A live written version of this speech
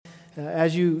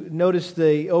As you notice,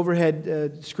 the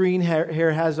overhead screen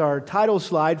here has our title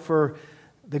slide for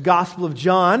the Gospel of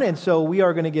John, and so we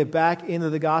are going to get back into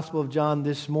the Gospel of John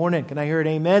this morning. Can I hear an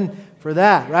amen for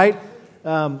that, right?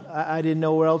 I didn't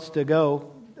know where else to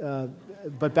go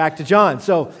but back to John.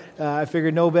 So I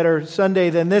figured no better Sunday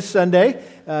than this Sunday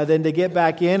than to get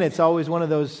back in. It's always one of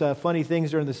those funny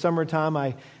things during the summertime.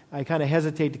 I kind of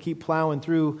hesitate to keep plowing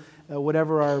through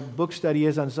whatever our book study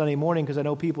is on Sunday morning because I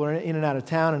know people are in and out of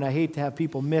town, and I hate to have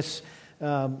people miss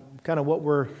kind of what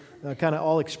we're kind of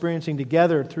all experiencing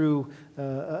together through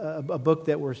a book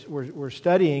that we're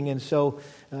studying. And so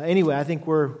anyway, I think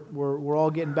we're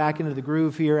all getting back into the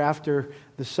groove here after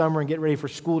the summer and getting ready for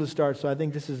school to start. So I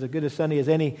think this is as good a Sunday as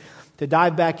any to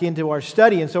dive back into our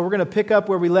study. And so we're going to pick up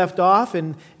where we left off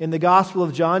in the Gospel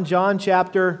of John. John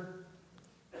chapter...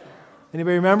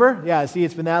 Anybody remember? Yeah, see,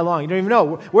 it's been that long. You don't even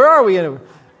know. Where are we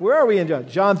in John?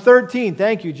 John 13.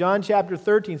 Thank you. John chapter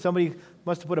 13. Somebody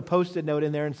must have put a Post-it note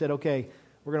in there and said, okay,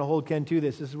 we're going to hold Ken to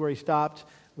this. This is where he stopped.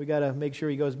 We got to make sure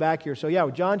he goes back here. So yeah,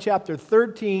 John chapter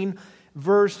 13,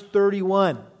 verse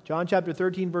 31. John chapter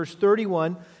 13, verse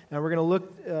 31. And we're going to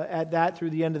look at that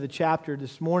through the end of the chapter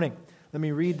this morning. Let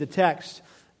me read the text.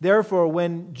 Therefore,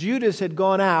 when Judas had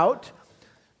gone out,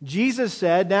 Jesus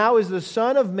said, "Now is the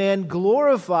Son of Man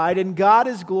glorified, and God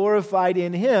is glorified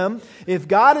in him. If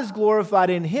God is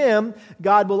glorified in him,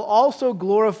 God will also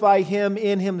glorify him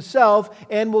in himself,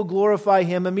 and will glorify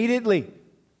him immediately.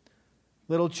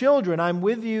 Little children, I'm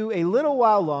with you a little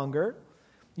while longer.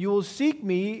 You will seek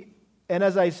me, and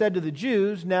as I said to the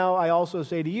Jews, now I also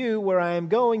say to you, where I am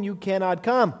going, you cannot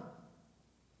come.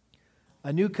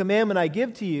 A new commandment I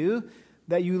give to you,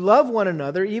 that you love one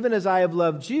another, even as I have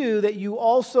loved you, that you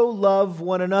also love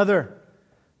one another.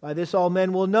 By this all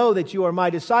men will know that you are my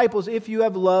disciples, if you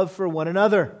have love for one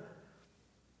another."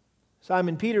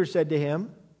 Simon Peter said to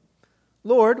him,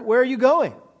 "Lord, where are you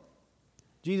going?"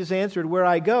 Jesus answered, "Where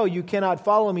I go, you cannot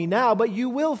follow me now, but you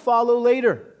will follow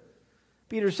later."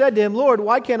 Peter said to him, "Lord,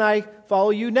 why can't I follow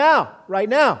you now, right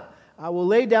now? I will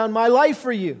lay down my life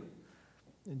for you."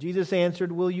 And Jesus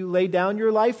answered, "Will you lay down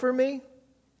your life for me?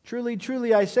 Truly,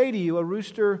 truly, I say to you, a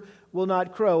rooster will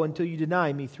not crow until you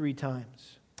deny me 3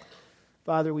 times.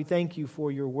 Father, we thank you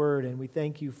for your word, and we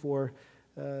thank you for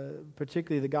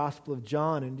particularly the Gospel of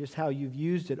John and just how you've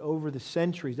used it over the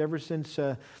centuries, ever since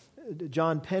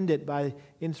John penned it by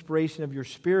inspiration of your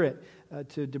Spirit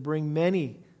to bring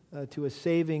many to a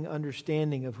saving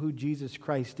understanding of who Jesus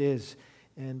Christ is.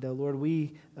 And Lord,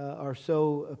 we are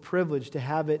so privileged to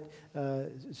have it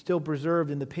still preserved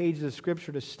in the pages of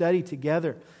Scripture to study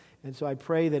together. And so I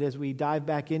pray that as we dive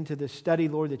back into this study,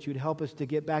 Lord, that you'd help us to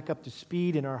get back up to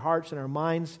speed in our hearts and our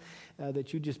minds,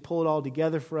 that you just pull it all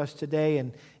together for us today.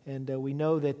 And we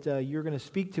know that you're going to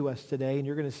speak to us today, and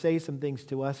you're going to say some things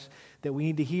to us that we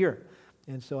need to hear.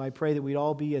 And so I pray that we'd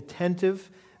all be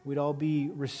attentive, we'd all be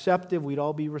receptive, we'd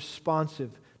all be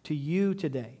responsive to you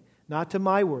today, not to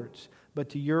my words, but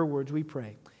to your words we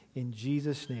pray. In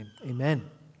Jesus' name, amen.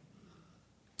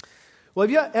 Well,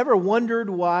 have you ever wondered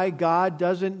why God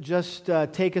doesn't just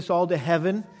take us all to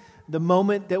heaven the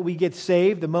moment that we get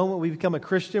saved, the moment we become a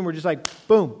Christian? We're just like,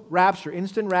 boom, rapture,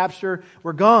 instant rapture,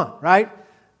 we're gone, right?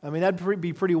 I mean, that'd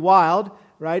be pretty wild,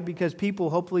 right? Because people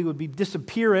hopefully would be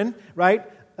disappearing, right?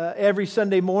 Every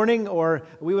Sunday morning, or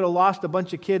we would have lost a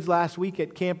bunch of kids last week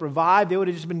at Camp Revive. They would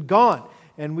have just been gone.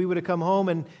 And we would have come home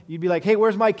and you'd be like, "Hey,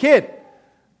 where's my kid?"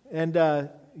 And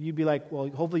you'd be like, well,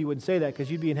 hopefully you wouldn't say that because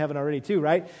you'd be in heaven already too,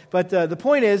 right? But the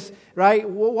point is, right,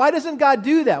 well, why doesn't God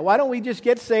do that? Why don't we just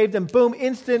get saved and boom,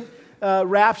 instant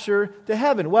rapture to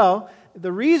heaven? Well,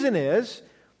 the reason is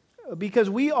because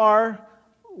we are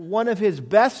one of His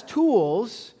best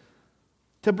tools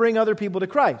to bring other people to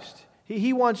Christ.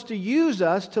 He wants to use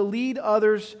us to lead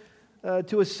others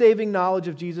to a saving knowledge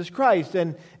of Jesus Christ.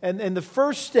 And the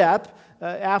first step,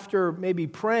 after maybe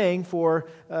praying for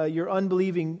your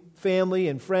unbelieving family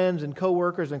and friends and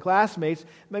coworkers and classmates,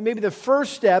 maybe the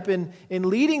first step in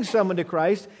leading someone to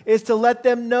Christ is to let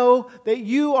them know that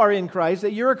you are in Christ,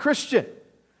 that you're a Christian.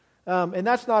 And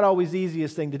that's not always the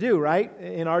easiest thing to do, right?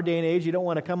 In our day and age, you don't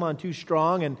want to come on too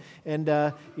strong and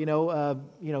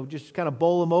just kind of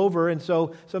bowl them over. And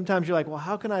so sometimes you're like, well,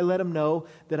 how can I let them know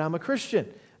that I'm a Christian?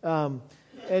 So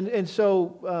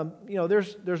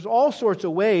there's all sorts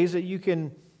of ways that you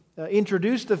can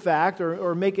introduce the fact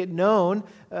or make it known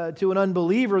to an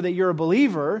unbeliever that you're a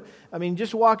believer. I mean,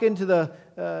 just walk into the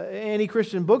any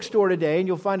Christian bookstore today, and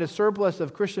you'll find a surplus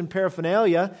of Christian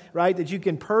paraphernalia, right, that you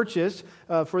can purchase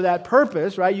for that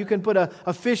purpose, right? You can put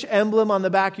a fish emblem on the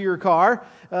back of your car,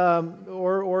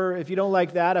 or if you don't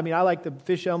like that, I mean, I like the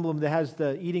fish emblem that has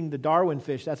eating the Darwin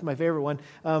fish. That's my favorite one.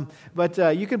 But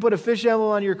you can put a fish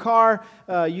emblem on your car.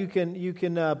 You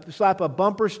can slap a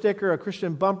bumper sticker, a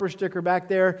Christian bumper sticker back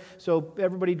there, so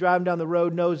everybody driving down the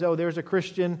road knows, oh, there's a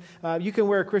Christian. You can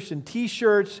wear Christian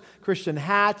T-shirts, Christian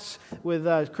hats with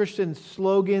Christian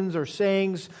slogans or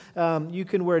sayings. You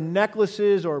can wear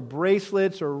necklaces or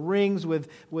bracelets or rings with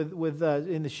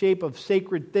in the shape of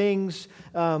sacred things.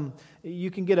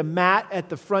 You can get a mat at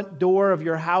the front door of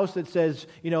your house that says,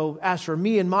 as for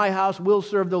me and my house, we'll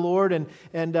serve the Lord.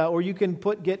 Or you can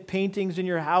get paintings in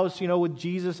your house, with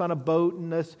Jesus on a boat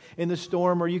in the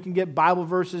storm. Or you can get Bible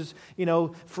verses,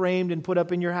 framed and put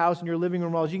up in your house in your living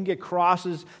room walls. You can get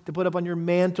crosses to put up on your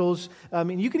mantles.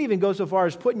 You can even go so far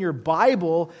as putting your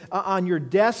Bible on your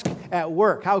desk at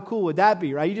work. How cool would that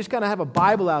be, right? You just kind of have a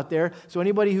Bible out there, so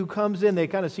anybody who comes in, they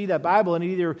kind of see that Bible and it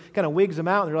either kind of wigs them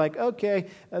out and they're like, okay,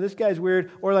 this guy's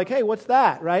weird, or like, hey, what's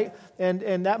that, right?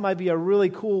 And that might be a really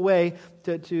cool way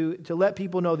to let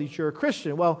people know that you're a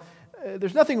Christian. Well,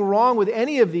 there's nothing wrong with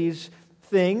any of these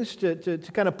things to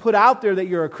kind of put out there that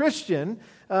you're a Christian.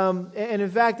 And in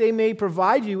fact, they may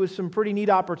provide you with some pretty neat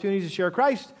opportunities to share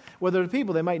Christ with other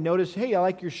people. They might notice, hey, I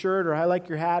like your shirt, or I like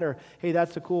your hat, or hey,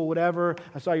 that's a cool whatever.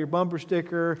 I saw your bumper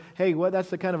sticker. Hey, that's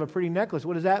the kind of a pretty necklace.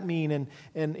 What does that mean?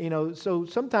 And so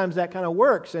sometimes that kind of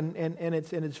works, and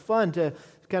it's fun to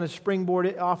kind of springboard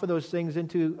it off of those things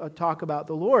into a talk about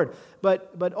the Lord.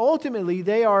 But ultimately,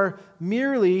 they are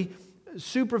merely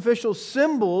superficial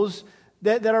symbols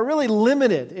that are really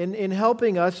limited in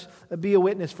helping us be a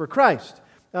witness for Christ.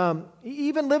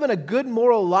 Even living a good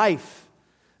moral life,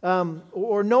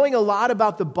 or knowing a lot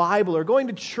about the Bible, or going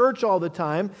to church all the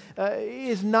time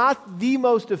is not the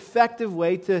most effective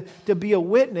way to be a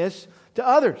witness to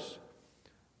others.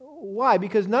 Why?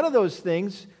 Because none of those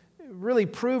things really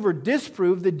prove or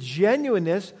disprove the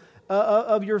genuineness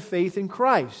of your faith in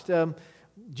Christ.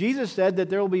 Jesus said that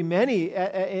there will be many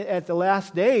at the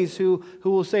last days who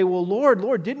will say, well,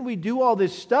 Lord, didn't we do all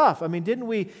this stuff? I mean, didn't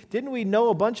we know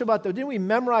a bunch about that? Didn't we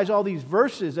memorize all these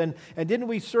verses? And didn't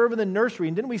we serve in the nursery?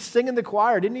 And didn't we sing in the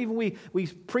choir? Didn't even we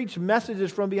preach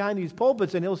messages from behind these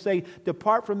pulpits? And he'll say,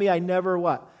 depart from me, I never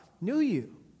what? Knew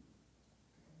you.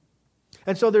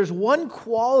 And so there's one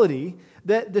quality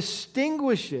that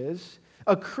distinguishes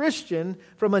a Christian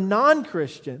from a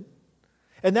non-Christian,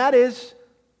 and that is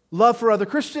love for other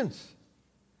Christians.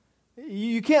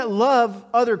 You can't love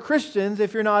other Christians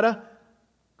if you're not a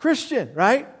Christian,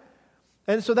 right?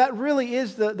 And so that really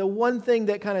is the one thing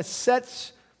that kind of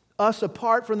sets us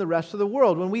apart from the rest of the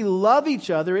world. When we love each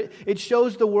other, it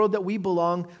shows the world that we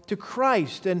belong to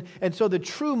Christ. And so the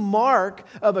true mark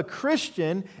of a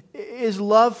Christian is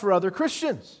love for other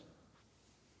Christians.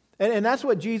 And that's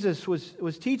what Jesus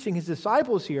was teaching his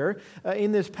disciples here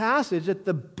in this passage, that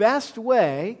the best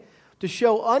way to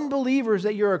show unbelievers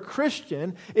that you're a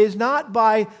Christian is not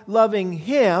by loving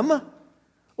him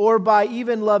or by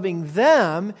even loving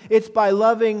them. It's by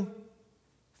loving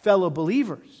fellow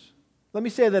believers. Let me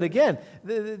say that again.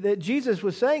 That Jesus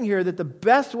was saying here that the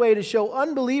best way to show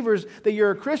unbelievers that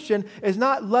you're a Christian is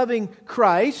not loving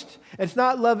Christ. It's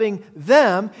not loving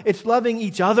them. It's loving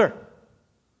each other.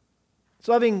 It's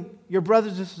loving your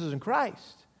brothers and sisters in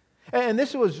Christ. And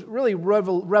this was really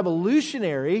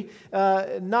revolutionary,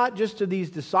 not just to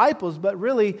these disciples, but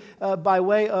really by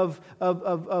way of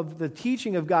the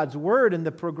teaching of God's Word and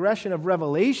the progression of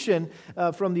revelation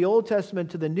from the Old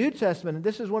Testament to the New Testament. And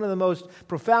this is one of the most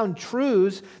profound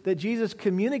truths that Jesus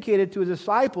communicated to his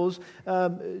disciples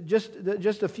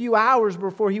just a few hours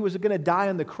before he was going to die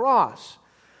on the cross.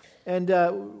 And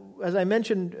as I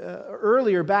mentioned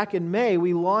earlier, back in May,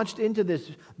 we launched into this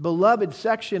beloved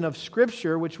section of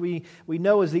Scripture, which we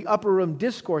know as the Upper Room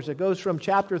Discourse. It goes from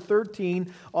chapter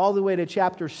 13 all the way to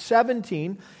chapter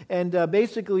 17. And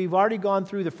basically, we've already gone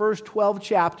through the first 12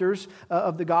 chapters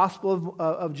of the Gospel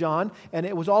of John. And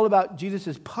it was all about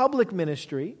Jesus' public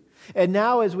ministry. And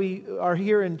now as we are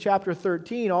here in chapter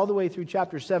 13 all the way through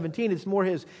chapter 17, it's more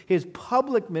his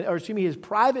private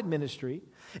ministry.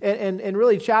 And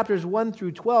really chapters 1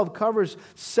 through 12 covers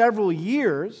several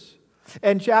years.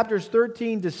 And chapters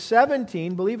 13 to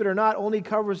 17, believe it or not, only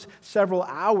covers several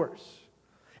hours.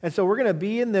 And so we're going to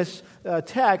be in this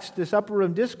text, this Upper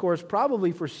Room Discourse,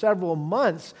 probably for several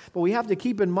months. But we have to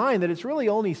keep in mind that it's really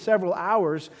only several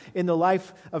hours in the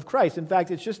life of Christ. In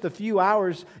fact, it's just a few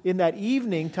hours in that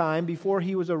evening time before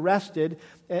he was arrested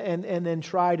and then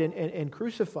tried and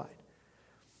crucified.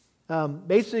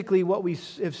 Basically, what we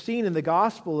have seen in the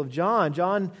Gospel of John,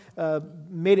 John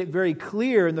made it very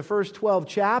clear in the first 12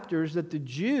 chapters that the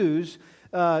Jews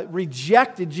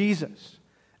rejected Jesus.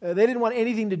 They didn't want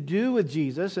anything to do with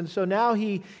Jesus, and so now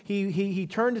he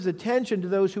turned his attention to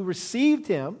those who received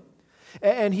him,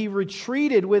 and he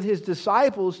retreated with his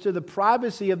disciples to the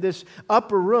privacy of this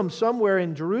upper room somewhere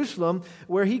in Jerusalem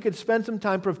where he could spend some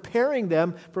time preparing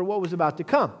them for what was about to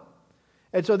come.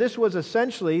 And so this was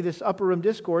essentially, this upper room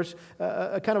discourse,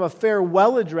 a kind of a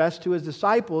farewell address to his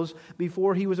disciples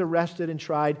before he was arrested and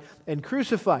tried and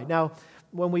crucified. Now,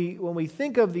 when we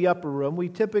think of the upper room, we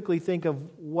typically think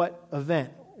of what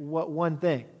event, what one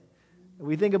thing.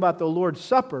 We think about the Lord's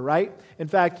Supper, right? In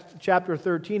fact, chapter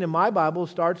 13 in my Bible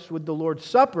starts with the Lord's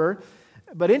Supper.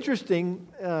 But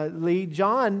interestingly,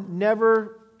 John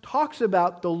never talks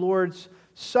about the Lord's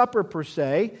Supper per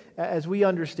se, as we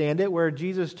understand it, where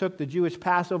Jesus took the Jewish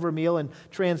Passover meal and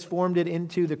transformed it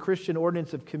into the Christian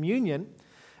ordinance of communion.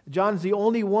 John's the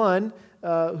only one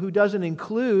who doesn't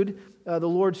include the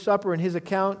Lord's Supper in his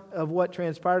account of what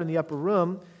transpired in the upper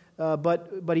room.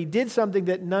 But he did something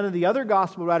that none of the other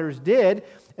gospel writers did,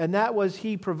 and that was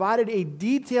he provided a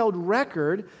detailed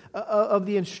record of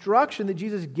the instruction that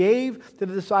Jesus gave to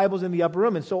the disciples in the upper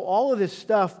room. And so all of this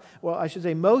stuff, well, I should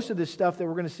say most of this stuff that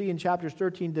we're going to see in chapters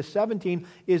 13 to 17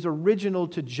 is original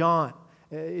to John.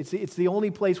 It's the only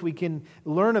place we can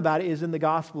learn about it is in the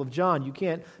Gospel of John. You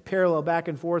can't parallel back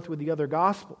and forth with the other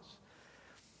Gospels.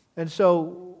 And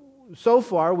so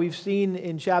far we've seen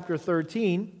in chapter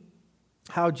 13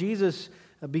 how Jesus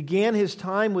began his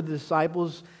time with the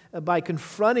disciples by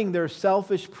confronting their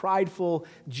selfish, prideful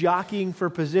jockeying for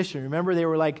position. Remember, they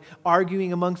were like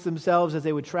arguing amongst themselves as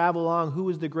they would travel along, who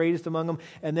was the greatest among them.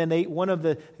 And then a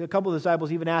couple of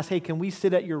disciples even asked, hey, can we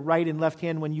sit at your right and left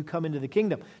hand when you come into the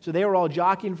kingdom? So they were all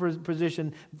jockeying for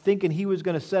position, thinking he was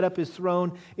going to set up his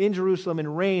throne in Jerusalem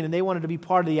and reign, and they wanted to be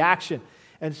part of the action.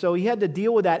 And so he had to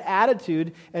deal with that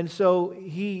attitude, and so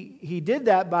he did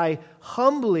that by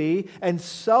humbly and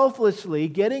selflessly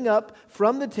getting up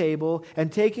from the table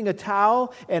and taking a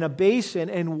towel and a basin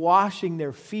and washing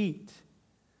their feet.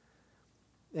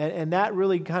 And that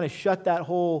really kind of shut that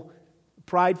whole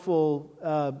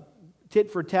prideful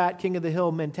tit-for-tat, king of the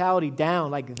hill mentality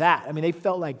down like that. I mean, they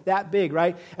felt like that big,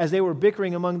 right? As they were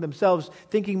bickering among themselves,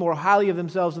 thinking more highly of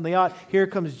themselves than they ought. Here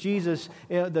comes Jesus,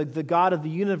 the God of the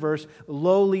universe,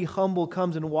 lowly, humble,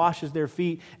 comes and washes their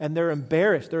feet, and they're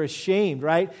embarrassed. They're ashamed,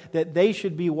 right? That they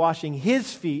should be washing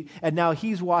his feet, and now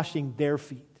he's washing their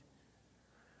feet.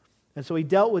 And so he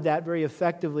dealt with that very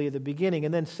effectively at the beginning.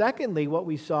 And then secondly, what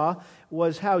we saw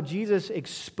was how Jesus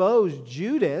exposed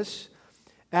Judas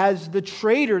as the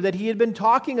traitor that he had been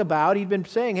talking about. He'd been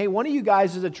saying, hey, one of you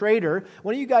guys is a traitor.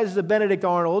 One of you guys is a Benedict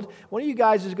Arnold. One of you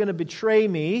guys is going to betray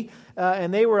me.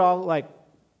 And they were all like,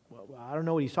 well, I don't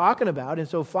know what he's talking about. And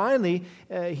so finally,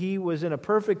 he was in a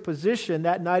perfect position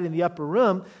that night in the upper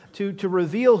room to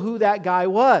reveal who that guy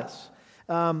was.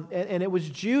 And it was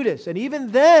Judas. And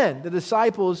even then, the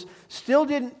disciples still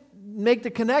didn't make the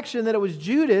connection that it was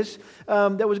Judas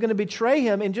that was going to betray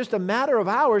him in just a matter of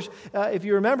hours. If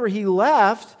you remember, he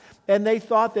left, and they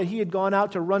thought that he had gone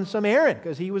out to run some errand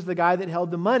because he was the guy that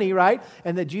held the money, right?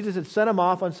 And that Jesus had sent him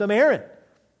off on some errand.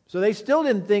 So they still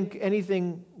didn't think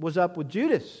anything was up with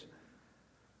Judas.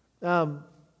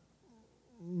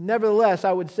 Nevertheless,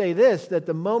 I would say this, that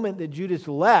the moment that Judas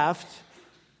left,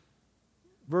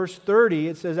 verse 30,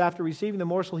 it says, after receiving the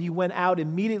morsel, he went out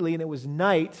immediately, and it was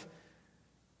night.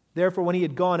 Therefore, when he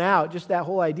had gone out, just that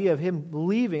whole idea of him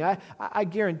leaving, I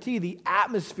guarantee the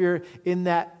atmosphere in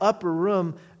that upper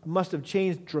room must have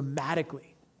changed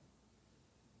dramatically.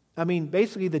 I mean,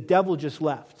 basically the devil just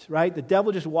left, right? The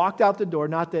devil just walked out the door.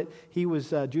 Not that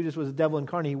Judas was the devil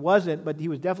incarnate. He wasn't, but he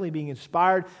was definitely being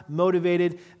inspired,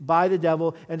 motivated by the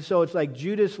devil. And so it's like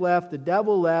Judas left, the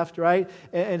devil left, right?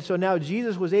 And so now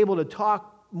Jesus was able to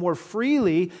talk more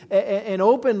freely and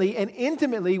openly and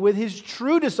intimately with his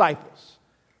true disciples.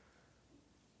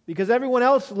 Because everyone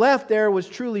else left there was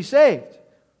truly saved.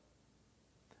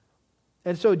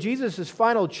 And so Jesus'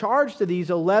 final charge to these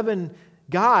 11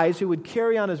 guys who would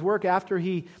carry on his work after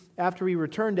he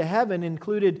returned to heaven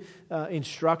included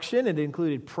instruction, it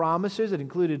included promises, it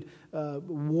included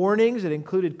warnings, it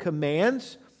included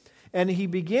commands. And he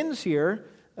begins here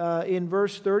in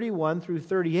verse 31 through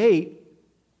 38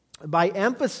 by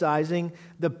emphasizing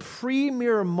the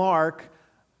premier mark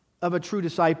of a true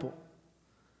disciple.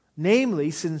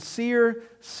 Namely, sincere,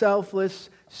 selfless,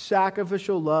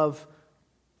 sacrificial love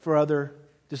for other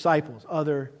disciples,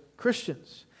 other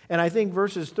Christians. And I think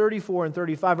verses 34 and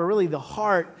 35 are really the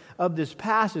heart of this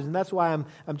passage. And that's why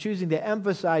I'm choosing to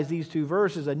emphasize these two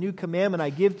verses. A new commandment I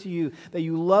give to you, that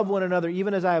you love one another,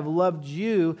 even as I have loved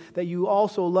you, that you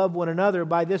also love one another.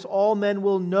 By this all men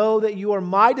will know that you are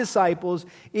my disciples,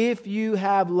 if you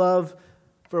have love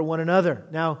for one another.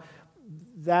 Now,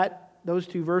 those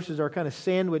two verses are kind of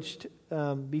sandwiched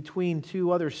between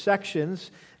two other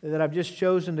sections that I've just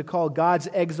chosen to call God's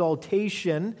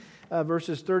exaltation,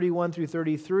 verses 31 through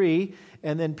 33,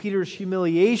 and then Peter's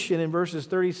humiliation in verses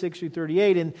 36 through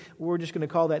 38, and we're just going to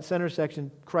call that center section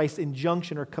Christ's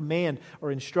injunction or command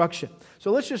or instruction.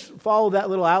 So let's just follow that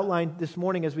little outline this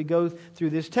morning as we go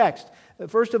through this text.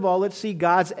 First of all, let's see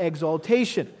God's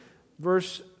exaltation.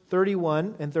 Verse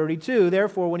 31 and 32,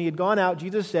 therefore, when he had gone out,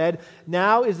 Jesus said,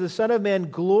 now is the Son of Man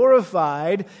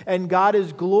glorified, and God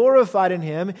is glorified in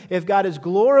him. If God is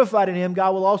glorified in him,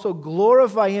 God will also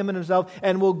glorify him in himself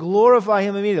and will glorify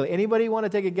him immediately. Anybody want to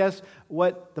take a guess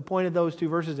what the point of those two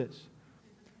verses is?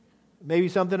 Maybe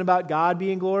something about God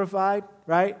being glorified,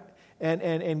 right?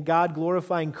 And God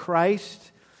glorifying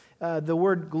Christ. The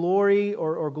word glory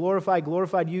or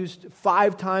glorified used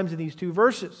 5 times in these two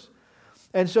verses.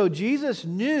 And so Jesus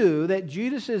knew that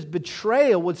Judas'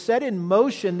 betrayal would set in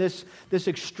motion this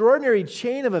extraordinary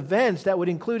chain of events that would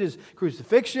include his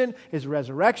crucifixion, his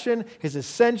resurrection, his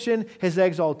ascension, his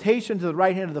exaltation to the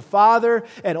right hand of the Father,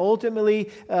 and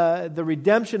ultimately the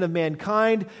redemption of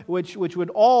mankind, which would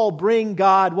all bring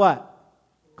God what?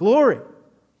 Glory.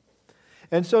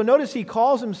 And so notice he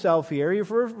calls himself here, he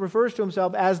refers to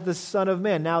himself as the Son of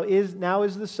Man. Now is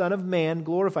the Son of Man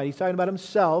glorified. He's talking about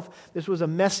himself. This was a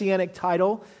messianic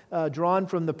title drawn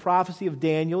from the prophecy of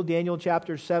Daniel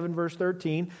chapter 7, verse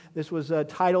 13. This was a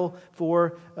title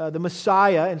for the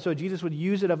Messiah, and so Jesus would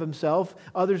use it of himself.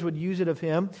 Others would use it of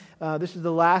him. This is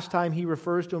the last time he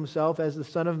refers to himself as the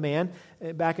Son of Man.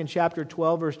 Back in chapter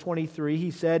 12, verse 23, he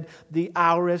said, the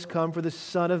hour has come for the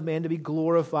Son of Man to be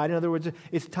glorified. In other words,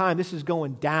 it's time. This is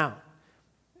going down.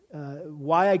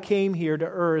 Why I came here to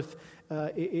earth,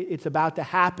 it's about to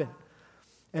happen.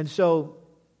 And so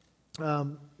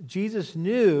Jesus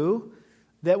knew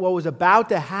that what was about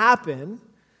to happen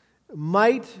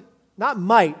would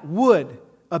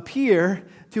appear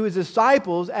to his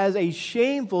disciples as a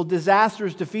shameful,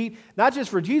 disastrous defeat, not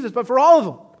just for Jesus, but for all of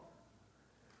them.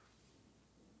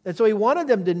 And so he wanted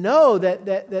them to know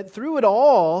that through it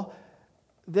all,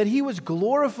 that he was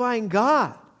glorifying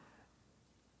God.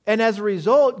 And as a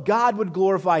result, God would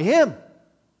glorify him.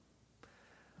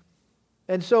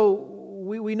 And so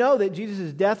we know that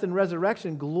Jesus' death and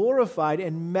resurrection glorified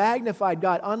and magnified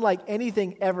God unlike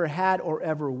anything ever had or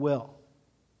ever will.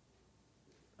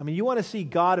 I mean, you want to see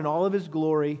God in all of his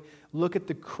glory, look at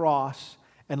the cross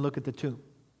and look at the tomb.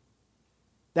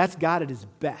 That's God at his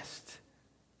best.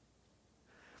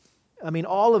 I mean,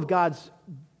 all of God's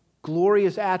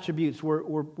glorious attributes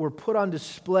were put on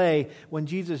display when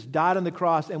Jesus died on the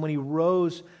cross and when he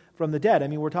rose from the dead. I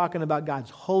mean, we're talking about God's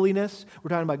holiness. We're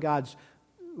talking about God's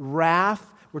wrath.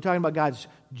 We're talking about God's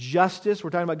justice.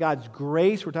 We're talking about God's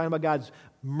grace. We're talking about God's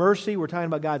mercy. We're talking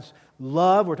about God's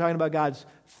love. We're talking about God's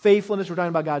faithfulness. We're talking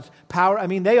about God's power. I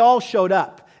mean, they all showed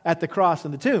up at the cross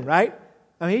and the tomb, right?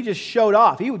 I mean, he just showed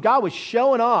off. God was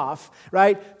showing off,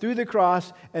 right, through the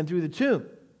cross and through the tomb.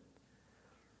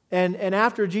 And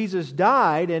after Jesus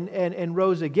died and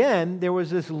rose again, there was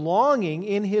this longing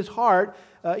in his heart,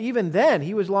 even then,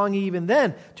 he was longing even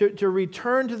then, to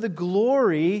return to the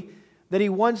glory that he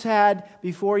once had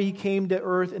before he came to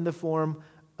earth in the form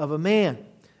of a man.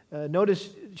 Notice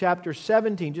chapter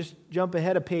 17, just jump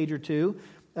ahead a page or two,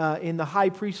 in the high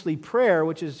priestly prayer,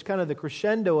 which is kind of the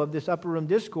crescendo of this upper room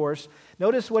discourse.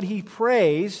 Notice what he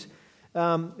prays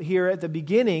here at the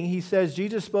beginning. He says,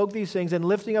 Jesus spoke these things, and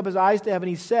lifting up his eyes to heaven,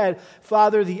 he said,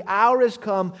 Father, the hour has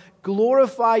come.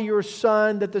 Glorify your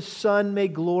Son, that the Son may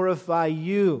glorify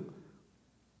you.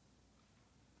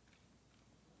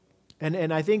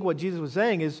 And I think what Jesus was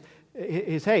saying is,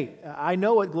 hey, I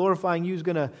know what glorifying you is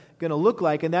going to look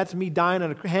like, and that's me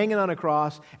hanging on a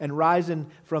cross and rising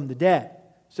from the dead.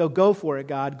 So go for it,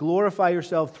 God. Glorify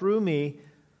yourself through me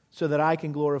so that I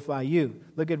can glorify you.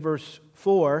 Look at verse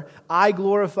 4. I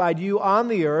glorified you on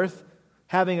the earth,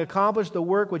 having accomplished the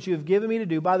work which you have given me to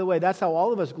do. By the way, that's how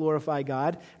all of us glorify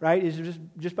God, right? Is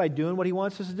just by doing what he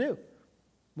wants us to do.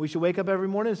 We should wake up every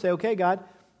morning and say, okay, God,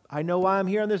 I know why I'm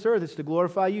here on this earth. It's to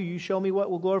glorify you. You show me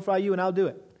what will glorify you, and I'll do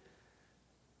it.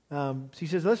 So he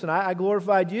says, listen, I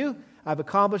glorified you. I've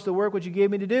accomplished the work which you gave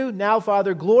me to do. Now,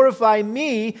 Father, glorify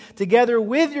me together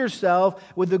with yourself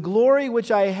with the glory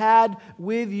which I had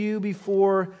with you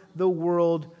before the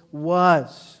world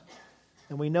was.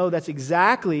 And we know that's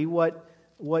exactly what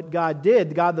what God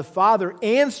did. God the Father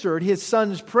answered His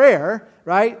Son's prayer,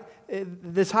 right?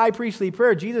 This high priestly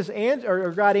prayer,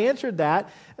 God answered that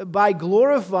by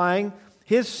glorifying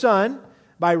His Son,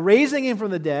 by raising Him from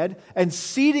the dead and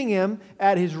seating Him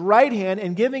at His right hand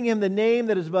and giving Him the name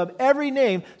that is above every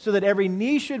name, so that every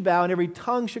knee should bow and every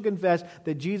tongue should confess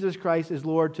that Jesus Christ is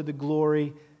Lord, to the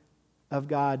glory of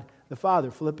God the Father.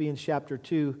 Philippians chapter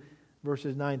 2,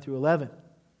 verses 9 through 11.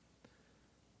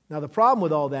 Now the problem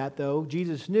with all that, though,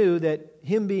 Jesus knew that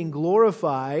Him being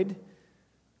glorified,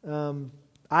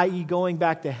 i.e. going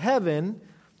back to heaven,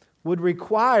 would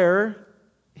require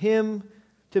Him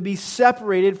to be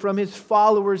separated from His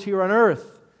followers here on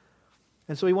earth.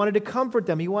 And so He wanted to comfort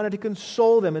them. He wanted to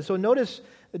console them. And so notice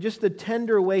just the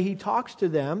tender way He talks to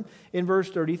them in verse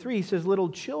 33. He says, little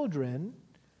children,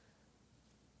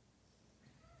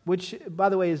 which, by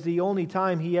the way, is the only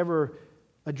time He ever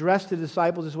addressed the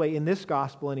disciples this way in this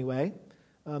gospel anyway.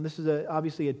 This is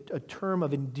obviously a term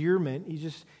of endearment.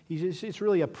 It's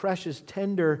really a precious,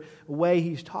 tender way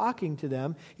He's talking to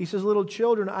them. He says, little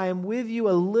children, I am with you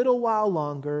a little while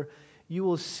longer. You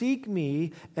will seek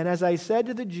me. And as I said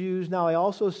to the Jews, now I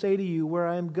also say to you, where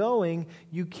I am going,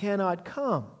 you cannot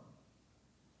come.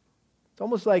 It's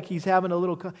almost like he's having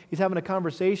a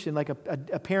conversation, like a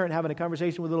parent having a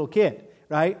conversation with a little kid,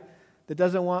 right? That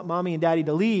doesn't want mommy and daddy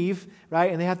to leave,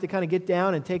 right? And they have to kind of get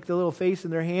down and take the little face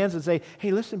in their hands and say,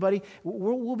 hey, listen, buddy,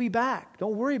 we'll be back.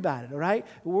 Don't worry about it, all right?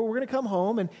 We're going to come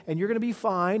home, and you're going to be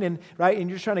fine, and right? And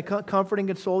you're just trying to comfort and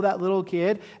console that little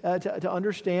kid to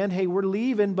understand, hey, we're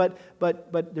leaving, but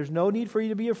there's no need for you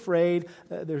to be afraid.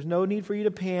 There's no need for you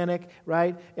to panic,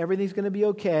 right? Everything's going to be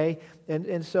okay.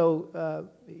 And so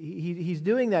he's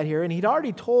doing that here, and he'd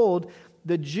already told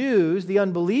the Jews, the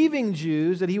unbelieving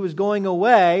Jews, that He was going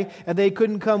away and they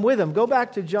couldn't come with Him. Go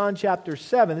back to John chapter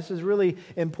 7. This is really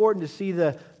important to see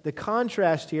the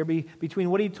contrast here between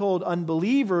what He told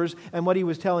unbelievers and what He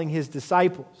was telling His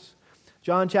disciples.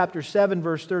 John chapter 7,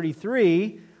 verse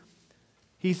 33,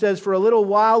 He says, for a little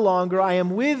while longer I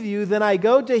am with you, then I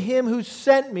go to Him who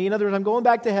sent me. In other words, I'm going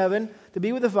back to heaven to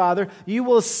be with the Father. You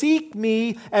will seek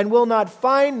me and will not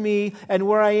find me, and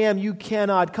where I am you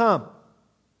cannot come.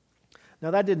 Now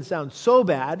that didn't sound so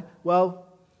bad. Well,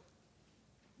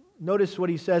 notice what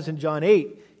He says in John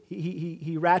 8.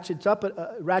 He ratchets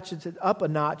it up a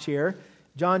notch here.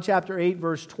 John chapter 8,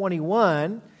 verse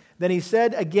 21. Then He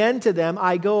said again to them,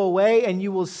 I go away and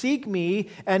you will seek me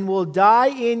and will die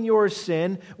in your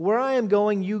sin. Where I am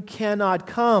going, you cannot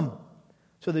come.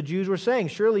 So the Jews were saying,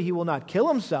 surely He will not kill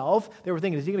Himself. They were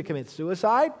thinking, is He going to commit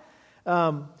suicide?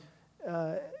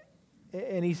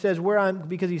 And He says,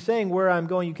 because He's saying, where I'm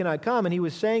going, you cannot come. And He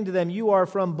was saying to them, you are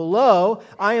from below,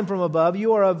 I am from above.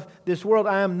 You are of this world,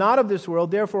 I am not of this world.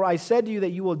 Therefore I said to you that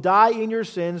you will die in your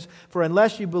sins, for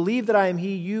unless you believe that I am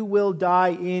He, you will die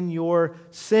in your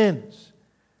sins.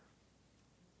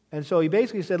 And so He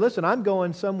basically said, listen, I'm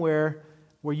going somewhere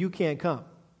where you can't come.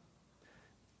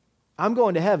 I'm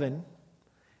going to heaven,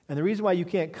 and the reason why you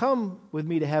can't come with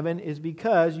me to heaven is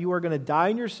because you are going to die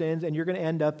in your sins and you're going to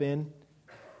end up in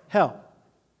hell.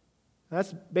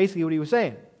 That's basically what He was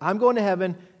saying. I'm going to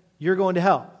heaven, you're going to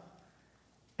hell.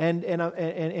 And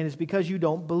it's because you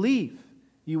don't believe.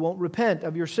 You won't repent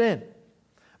of your sin.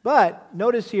 But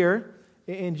notice here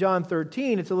in John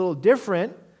 13, it's a little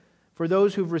different for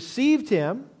those who've received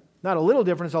Him. Not a little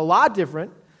different, it's a lot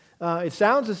different. It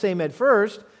sounds the same at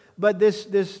first, but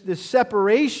this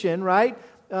separation, right,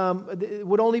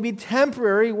 would only be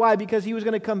temporary. Why? Because He was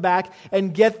going to come back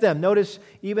and get them. Notice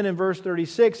even in verse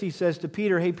 36, He says to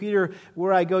Peter, hey Peter,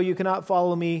 where I go you cannot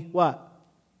follow me, what?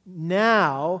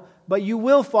 Now, but you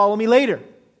will follow me later.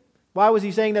 Why was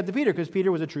He saying that to Peter? Because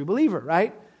Peter was a true believer,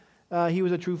 right? He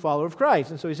was a true follower of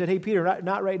Christ. And so He said, hey Peter,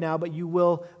 not right now, but you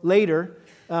will later.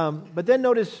 But then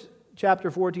notice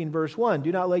chapter 14, verse 1.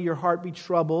 Do not let your heart be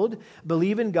troubled.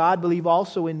 Believe in God. Believe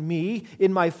also in me.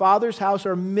 In my Father's house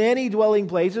are many dwelling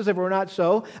places. If it were not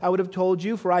so, I would have told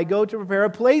you, for I go to prepare a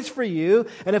place for you.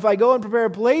 And if I go and prepare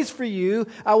a place for you,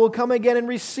 I will come again and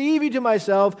receive you to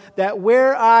myself, that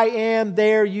where I am,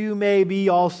 there you may be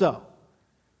also.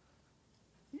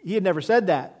 He had never said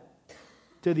that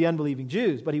to the unbelieving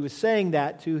Jews, but He was saying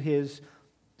that to His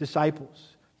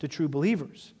disciples, to true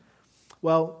believers.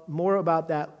 Well, more about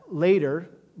that later.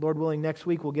 Lord willing, next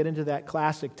week we'll get into that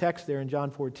classic text there in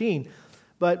John 14.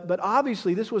 But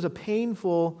obviously this was a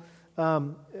painful,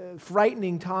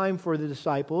 frightening time for the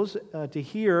disciples to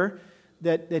hear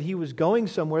that he was going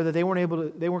somewhere that they weren't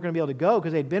going to be able to go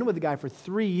because they'd been with the guy for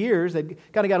 3 years. They kind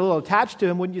of got a little attached to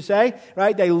him, wouldn't you say?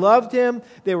 Right? They loved him.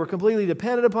 They were completely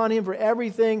dependent upon him for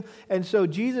everything. And so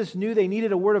Jesus knew they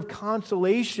needed a word of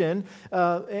consolation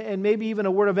and maybe even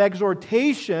a word of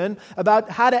exhortation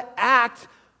about how to act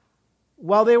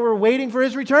while they were waiting for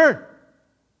his return.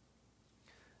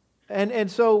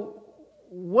 And so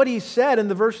what he said in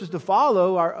the verses to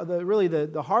follow are really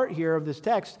the heart here of this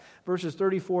text, verses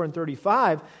 34 and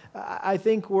 35, I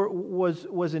think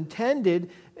was intended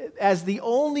as the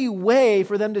only way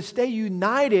for them to stay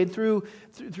united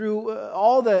through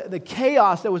all the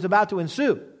chaos that was about to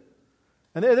ensue.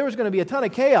 And there was going to be a ton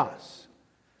of chaos.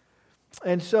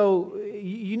 And so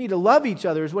you need to love each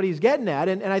other is what he's getting at.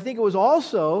 And I think it was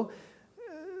also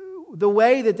the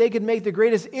way that they could make the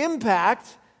greatest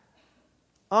impact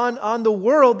on the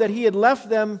world that he had left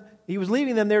them. He was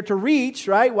leaving them there to reach,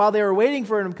 right? While they were waiting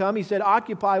for him to come, he said,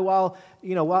 occupy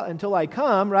until I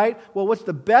come, right? Well, what's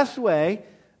the best way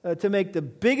to make the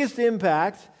biggest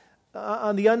impact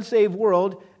on the unsaved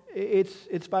world?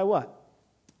 It's by what?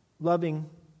 Loving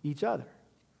each other.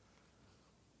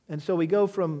 And so we go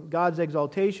from God's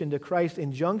exaltation to Christ's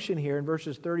injunction here in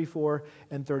verses 34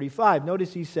 and 35.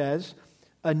 Notice he says,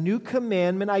 a new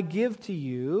commandment I give to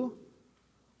you.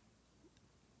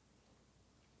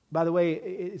 By the way,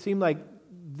 it seemed like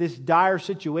this dire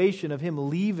situation of him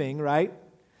leaving, right,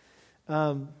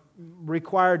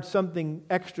 required something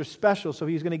extra special. So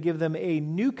he's going to give them a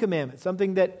new commandment,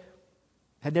 something that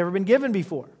had never been given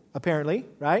before, apparently,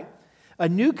 right? A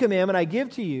new commandment I give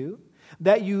to you,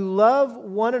 that you love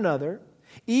one another,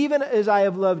 even as I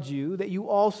have loved you, that you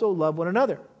also love one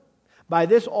another. By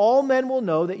this all men will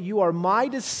know that you are my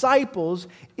disciples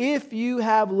if you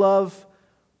have love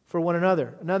for one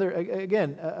another.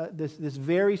 This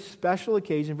very special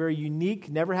occasion, very unique,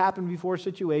 never happened before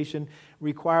situation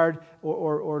required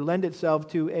or lend itself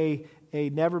to a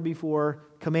never before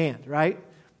command, right?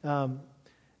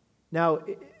 Now,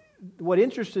 what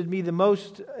interested me the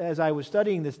most as I was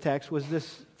studying this text was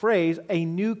this phrase, a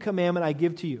new commandment I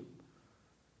give to you.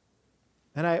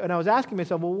 And I was asking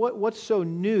myself, well, what's so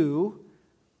new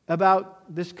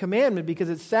about this commandment? Because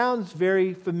it sounds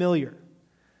very familiar.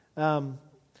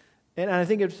 And I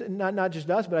think it's not just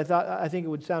us, but I think it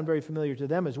would sound very familiar to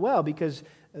them as well, because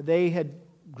they had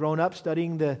grown up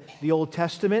studying the Old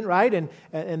Testament, right?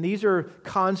 And these are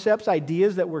concepts,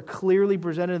 ideas that were clearly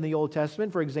presented in the Old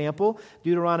Testament. For example,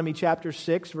 Deuteronomy chapter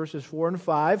 6, verses 4 and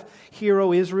 5. Hear,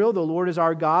 O Israel, the Lord is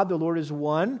our God, the Lord is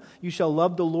one. You shall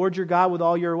love the Lord your God with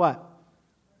all your what?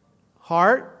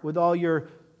 Heart, with all your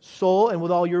soul, and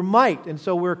with all your might. And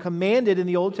so we're commanded in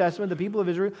the Old Testament, the people of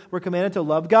Israel were commanded to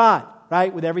love God,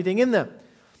 right, with everything in them.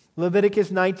 Leviticus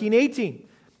 19:18.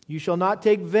 You shall not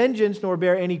take vengeance nor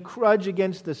bear any grudge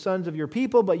against the sons of your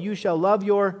people, but you shall love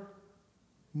your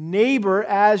neighbor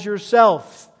as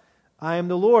yourself. I am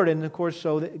the Lord. And of course,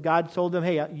 so God told them,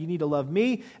 hey, you need to love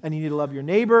me and you need to love your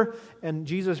neighbor. And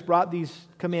Jesus brought these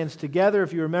commands together.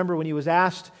 If you remember when he was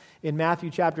asked in Matthew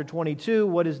chapter 22,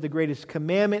 what is the greatest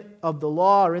commandment of the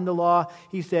law or in the law?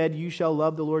 He said, you shall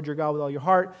love the Lord your God with all your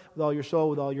heart, with all your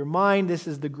soul, with all your mind. This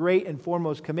is the great and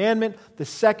foremost commandment. The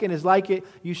second is like it.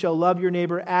 You shall love your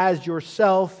neighbor as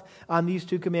yourself. On these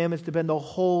two commandments depend the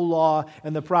whole law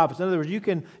and the prophets. In other words, you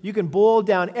can boil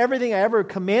down everything I ever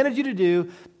commanded you to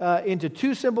do into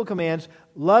two simple commands: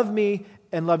 love me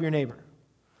and love your neighbor.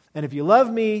 And if you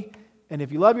love me and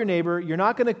if you love your neighbor, you're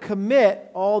not going to commit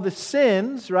all the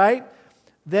sins, right,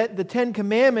 that the Ten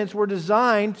Commandments were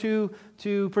designed to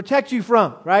protect you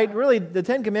from, right? Really, the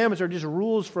Ten Commandments are just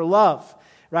rules for love,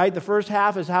 right? The first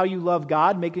half is how you love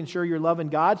God, making sure you're loving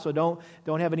God, so don't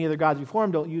have any other gods before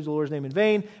Him, don't use the Lord's name in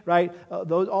vain, right?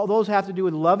 All those have to do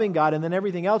with loving God, and then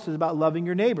everything else is about loving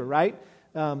your neighbor, right?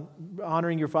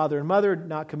 Honoring your father and mother,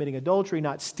 not committing adultery,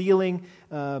 not stealing,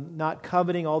 not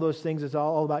coveting, all those things is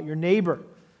all about your neighbor.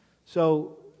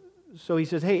 So he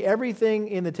says, hey, everything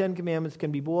in the Ten Commandments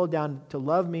can be boiled down to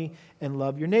love me and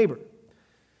love your neighbor.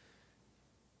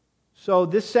 So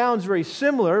this sounds very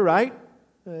similar, right?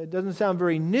 It doesn't sound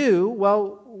very new.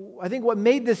 Well, I think what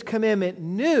made this commandment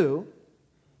new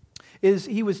is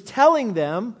he was telling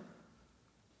them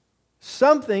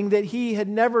something that he had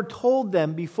never told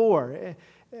them before.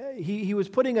 He was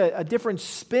putting a different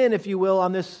spin, if you will,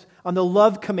 on the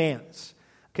love commands.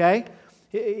 Okay?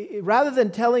 Rather than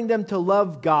telling them to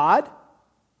love God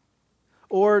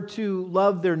or to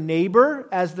love their neighbor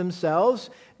as themselves,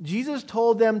 Jesus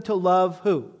told them to love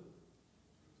who?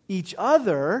 Each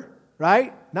other,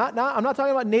 right? I'm not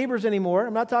talking about neighbors anymore.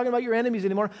 I'm not talking about your enemies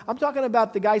anymore. I'm talking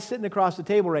about the guy sitting across the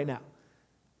table right now.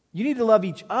 You need to love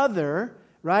each other,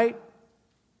 right?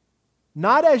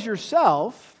 not as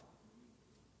yourself,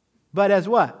 but as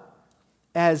what?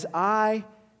 As I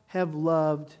have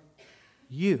loved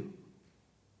you.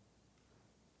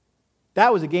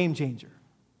 That was a game changer,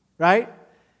 right?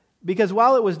 Because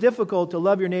while it was difficult to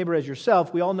love your neighbor as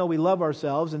yourself, we all know we love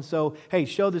ourselves, and so, hey,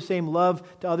 show the same love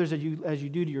to others as you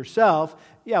do to yourself.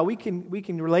 Yeah, we can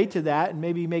relate to that and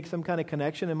maybe make some kind of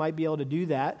connection and might be able to do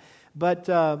that. But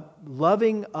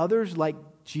loving others like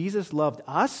Jesus loved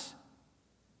us?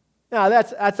 Now,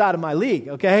 that's out of my league,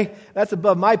 okay? That's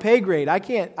above my pay grade. I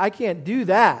can't do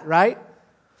that, right?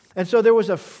 And so there was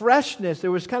a freshness,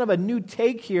 there was kind of a new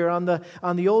take here on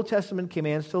the Old Testament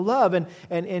commands to love.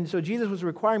 And so Jesus was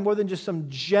requiring more than just some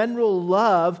general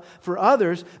love for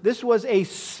others. This was a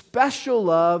special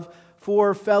love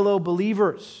for fellow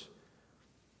believers.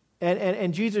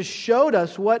 And Jesus showed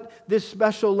us what this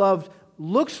special love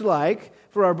looks like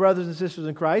for our brothers and sisters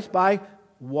in Christ by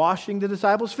washing the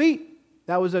disciples' feet.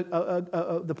 That was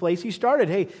the place he started.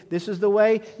 Hey, this is the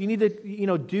way you need to,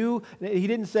 do. He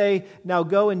didn't say, now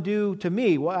go and do to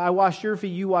me. I wash your feet,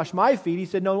 you wash my feet. He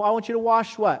said, no, I want you to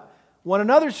wash what? One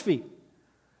another's feet.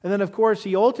 And then, of course,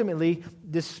 he ultimately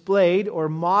displayed or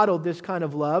modeled this kind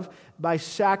of love by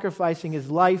sacrificing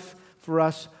his life for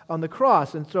us on the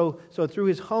cross. And so through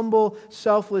his humble,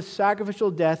 selfless,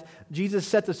 sacrificial death, Jesus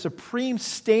set the supreme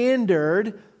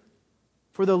standard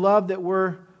for the love that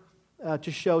we're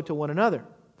to show to one another,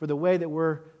 for the way that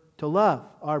we're to love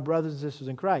our brothers and sisters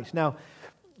in Christ. Now,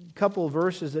 a couple of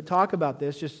verses that talk about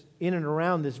this, just in and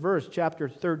around this verse, chapter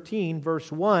 13,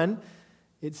 verse 1,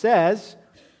 it says,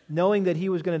 knowing that he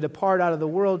was going to depart out of the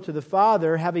world to the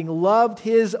Father, having loved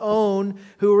his own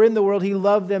who were in the world, he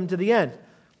loved them to the end.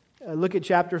 Look at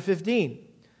chapter 15,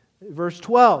 verse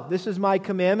 12. This is my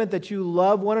commandment, that you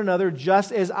love one another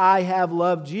just as I have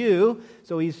loved you.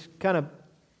 So he's kind of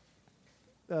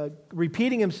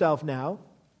repeating himself now.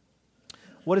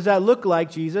 What does that look like,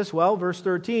 Jesus? Well, verse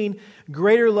 13,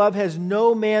 greater love has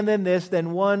no man than this,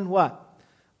 than one, what?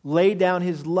 Lay down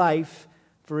his life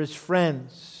for his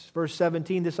friends. Verse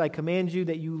 17, this I command you,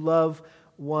 that you love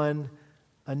one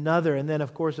another. And then,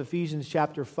 of course, Ephesians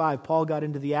chapter 5, Paul got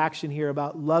into the action here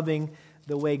about loving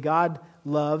the way God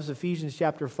loves. Ephesians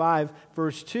chapter 5,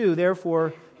 verse 2,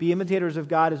 therefore, be imitators of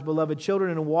God as beloved children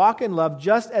and walk in love,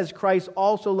 just as Christ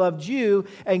also loved you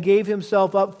and gave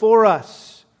himself up for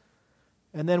us.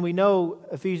 And then we know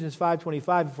Ephesians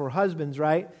 5:25 for husbands,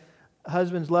 right?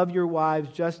 Husbands, love your wives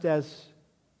just as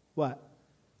what?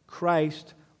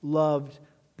 Christ loved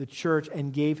the church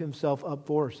and gave himself up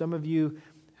for her. Some of you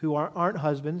who aren't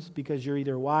husbands, because you're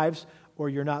either wives or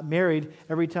you're not married,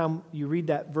 every time you read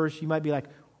that verse, you might be like,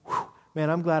 man,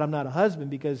 I'm glad I'm not a husband,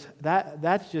 because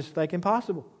that's just like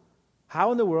impossible.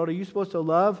 How in the world are you supposed to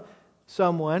love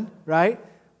someone, right,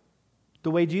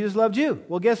 the way Jesus loved you?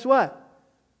 Well, guess what?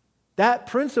 That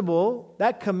principle,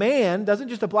 that command doesn't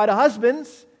just apply to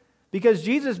husbands, because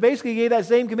Jesus basically gave that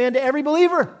same command to every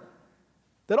believer.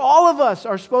 That all of us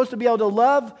are supposed to be able to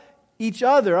love each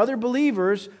other, other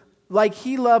believers, like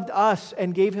he loved us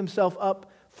and gave himself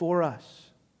up for us.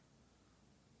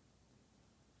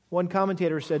 One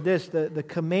commentator said this, the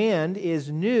command is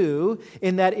new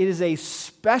in that it is a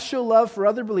special love for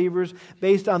other believers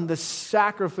based on the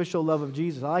sacrificial love of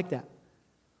Jesus. I like that.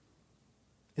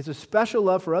 It's a special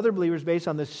love for other believers based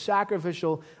on the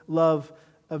sacrificial love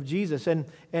of Jesus. And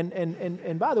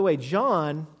by the way,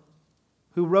 John,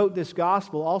 who wrote this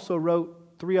gospel, also wrote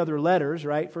 3 other letters,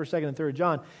 right? 1st, 2nd, and 3rd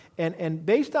John. And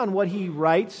based on what he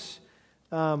writes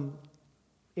in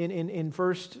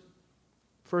 1st,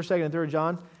 2nd, and 3rd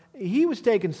John, he was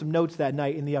taking some notes that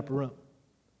night in the upper room.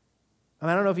 I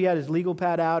mean, I don't know if he had his legal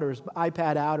pad out or his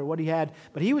iPad out or what he had,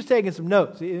 but he was taking some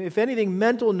notes. If anything,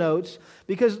 mental notes,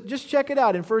 because just check it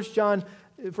out in 1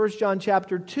 John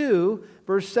chapter 2,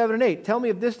 verse 7 and 8. Tell me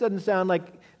if this doesn't sound like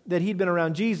that he'd been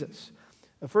around Jesus.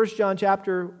 1 John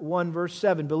chapter 1, verse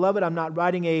 7. Beloved, I'm not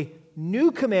writing a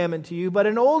new commandment to you, but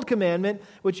an old commandment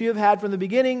which you have had from the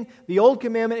beginning. The old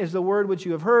commandment is the word which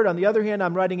you have heard. On the other hand,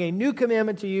 I'm writing a new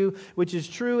commandment to you, which is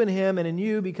true in him and in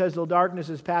you, because the darkness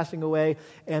is passing away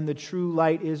and the true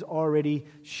light is already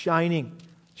shining.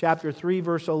 Chapter 3,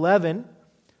 verse 11.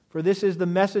 For this is the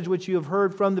message which you have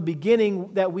heard from the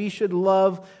beginning, that we should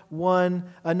love one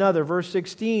another. Verse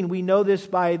 16, we know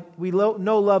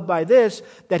love by this,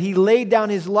 that he laid down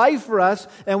his life for us,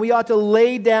 and we ought to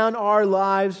lay down our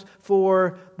lives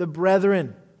for the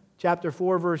brethren. Chapter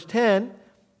 4, verse 10,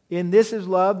 in this is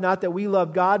love, not that we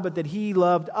loved God, but that he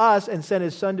loved us and sent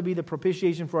his Son to be the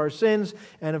propitiation for our sins.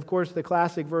 And of course, the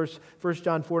classic verse, 1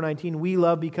 John 4:19, we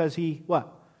love because he, what?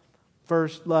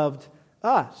 First loved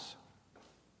us.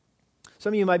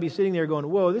 Some of you might be sitting there going,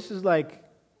 whoa, this is like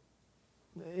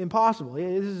Impossible.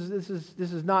 This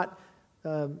is not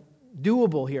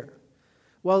doable here.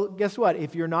 Well, guess what?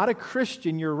 If you're not a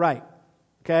Christian, you're right.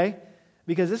 Okay?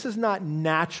 Because this is not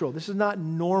natural. This is not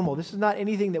normal. This is not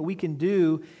anything that we can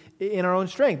do in our own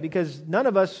strength, because none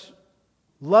of us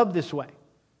love this way.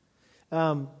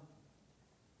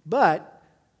 But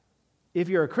if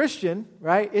you're a Christian,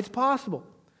 right, it's possible.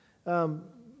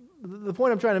 The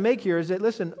point I'm trying to make here is that,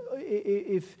 listen,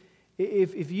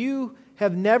 if you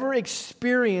have never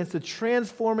experienced the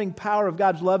transforming power of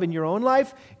God's love in your own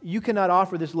life, you cannot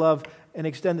offer this love and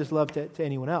extend this love to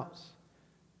anyone else.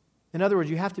 In other words,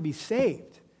 you have to be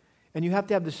saved. And you have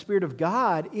to have the Spirit of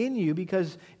God in you,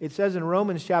 because it says in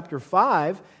Romans chapter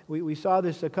 5, we saw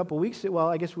this a couple weeks ago, well,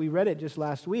 I guess we read it just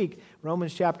last week,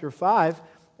 Romans chapter 5,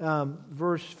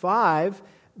 verse 5,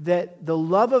 that the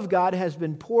love of God has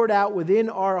been poured out within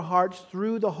our hearts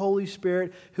through the Holy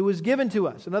Spirit who was given to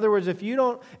us. In other words, if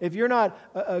you're not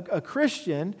a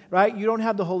Christian, right, you don't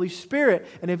have the Holy Spirit.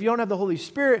 And if you don't have the Holy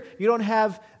Spirit, you don't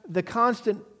have the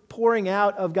constant pouring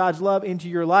out of God's love into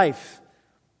your life,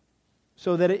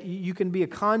 so that you can be a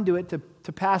conduit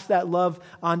to pass that love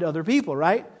on to other people,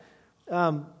 right?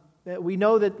 We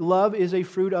know that love is a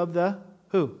fruit of the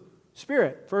who?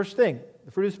 Spirit. First thing,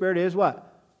 the fruit of the Spirit is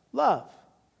what? Love.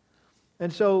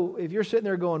 And so if you're sitting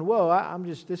there going, whoa,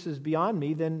 this is beyond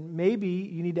me, then maybe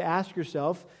you need to ask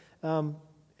yourself, am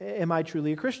I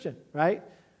truly a Christian, right?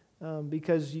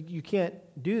 Because you can't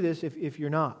do this if you're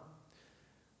not.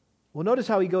 Well, notice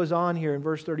how he goes on here in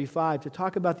verse 35 to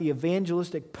talk about the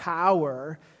evangelistic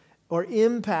power or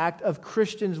impact of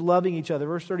Christians loving each other.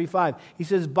 Verse 35, he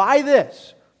says, by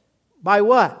this, by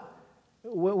what?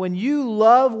 When you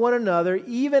love one another,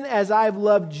 even as I've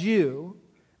loved you,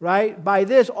 right? By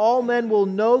this, all men will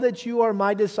know that you are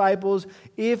my disciples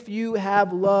if you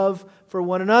have love for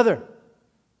one another.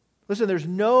 Listen, there's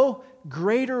no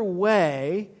greater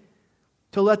way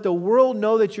to let the world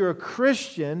know that you're a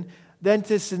Christian than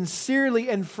to sincerely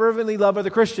and fervently love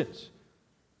other Christians.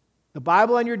 The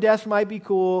Bible on your desk might be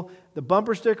cool. The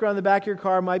bumper sticker on the back of your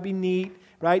car might be neat,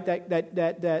 right?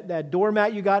 That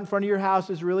doormat you got in front of your house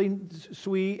is really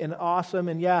sweet and awesome,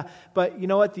 and yeah. But you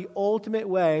know what? The ultimate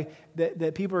way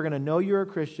that people are going to know you're a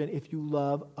Christian if you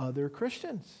love other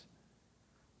Christians.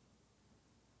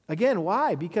 Again,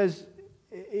 why? Because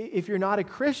if you're not a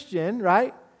Christian,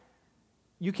 right,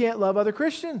 you can't love other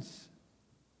Christians.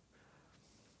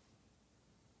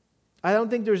 I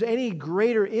don't think there's any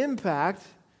greater impact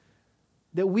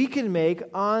that we can make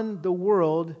on the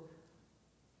world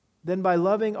than by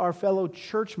loving our fellow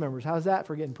church members. How's that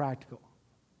for getting practical?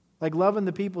 Like loving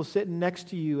the people sitting next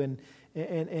to you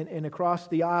and across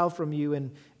the aisle from you.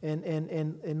 And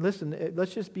listen,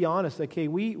 let's just be honest. Okay,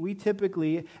 we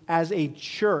typically, as a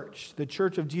church, the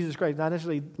Church of Jesus Christ, not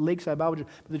necessarily Lakeside Bible Church,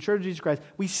 but the Church of Jesus Christ,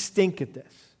 we stink at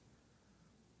this.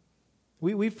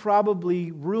 We've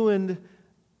probably ruined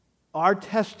our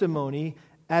testimony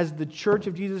as the Church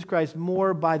of Jesus Christ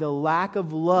more by the lack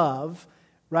of love,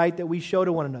 right, that we show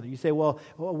to one another. You say, well,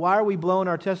 why are we blowing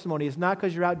our testimony? It's not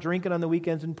because you're out drinking on the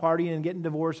weekends and partying and getting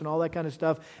divorced and all that kind of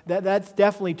stuff. That's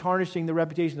definitely tarnishing the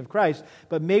reputation of Christ.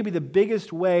 But maybe the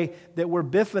biggest way that we're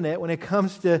biffing it when it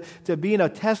comes to being a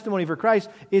testimony for Christ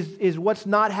is what's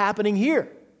not happening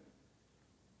here.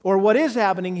 Or what is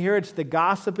happening here, it's the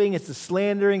gossiping, it's the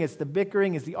slandering, it's the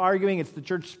bickering, it's the arguing, it's the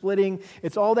church splitting,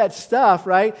 it's all that stuff,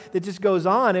 right, that just goes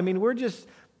on. I mean, if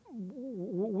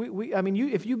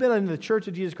you've been in the Church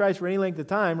of Jesus Christ for any length of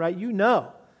time, right, you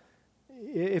know.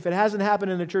 If it hasn't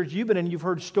happened in the church you've been in, you've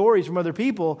heard stories from other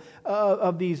people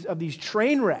of these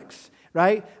train wrecks,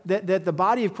 right, that the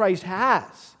body of Christ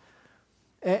has.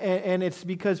 And it's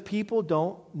because people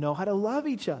don't know how to love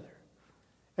each other.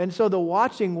 And so the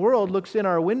watching world looks in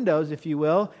our windows, if you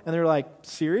will, and they're like,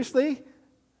 seriously?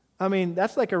 I mean,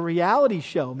 that's like a reality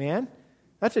show, man.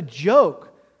 That's a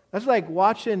joke. That's like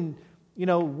watching,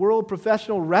 world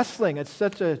professional wrestling. It's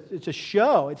a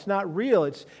show. It's not real.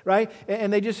 It's right.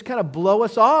 And they just kind of blow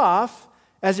us off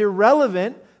as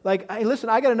irrelevant. Like, hey, listen,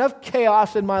 I got enough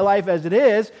chaos in my life as it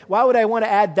is. Why would I want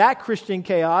to add that Christian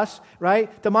chaos,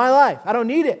 right, to my life? I don't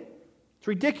need it. It's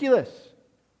ridiculous.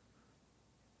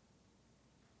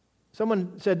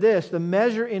 Someone said this: the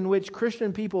measure in which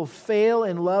Christian people fail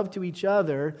in love to each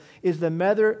other is the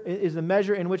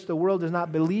measure in which the world does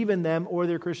not believe in them or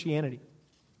their Christianity.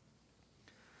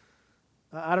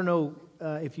 I don't know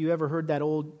if you ever heard that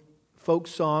old folk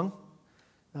song.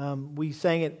 We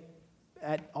sang it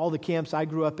at all the camps I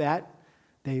grew up at.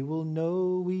 They will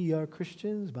know we are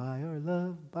Christians by our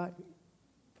love.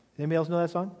 Anybody else know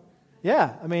that song?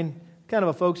 Yeah, I mean, kind of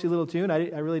a folksy little tune.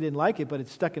 I really didn't like it, but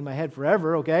it's stuck in my head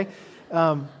forever, okay?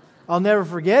 I'll I'll never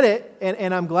forget it,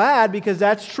 and I'm glad because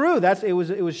that's true. It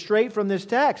was straight from this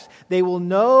text. They will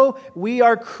know we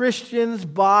are Christians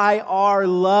by our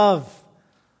love.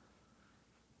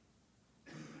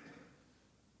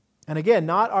 And again,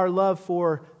 not our love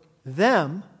for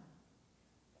them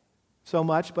so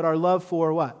much, but our love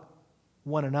for what?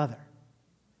 One another.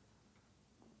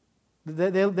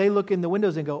 They look in the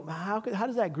windows and go, how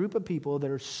does that group of people that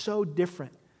are so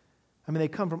different, I mean, they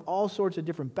come from all sorts of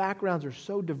different backgrounds, they're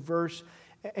so diverse,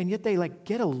 and yet they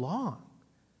get along.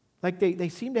 Like they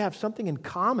seem to have something in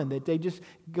common that they just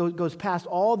goes past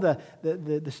all the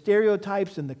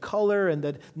stereotypes and the color and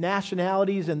the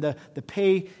nationalities and the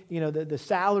pay, the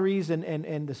salaries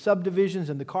and the subdivisions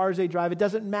and the cars they drive. It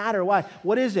doesn't matter. Why?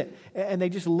 What is it? And they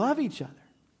just love each other.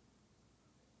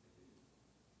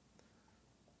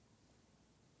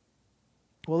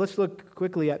 Well, let's look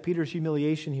quickly at Peter's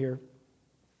humiliation here.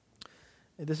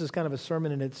 This is kind of a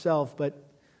sermon in itself, but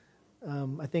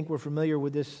I think we're familiar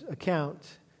with this account.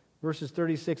 Verses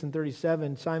 36 and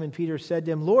 37, Simon Peter said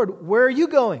to him, Lord, where are you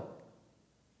going?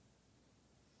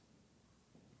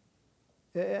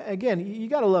 Again, you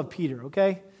got to love Peter,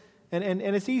 okay? And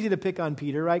it's easy to pick on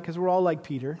Peter, right? Because we're all like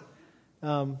Peter.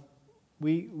 I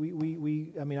mean,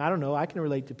 I don't know. I can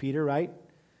relate to Peter, right?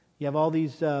 You have all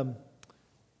these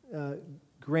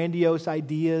grandiose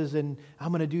ideas, and I'm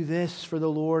going to do this for the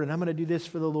Lord, and I'm going to do this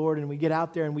for the Lord, and we get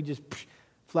out there and we just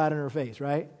flat in our face,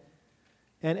 right?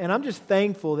 And I'm just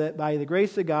thankful that by the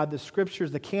grace of God, the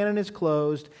Scriptures, the canon is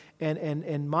closed,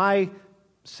 and my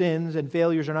sins and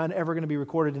failures are not ever going to be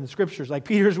recorded in the Scriptures like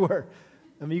Peter's were.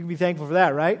 I mean, you can be thankful for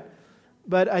that, right?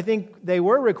 But I think they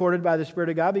were recorded by the Spirit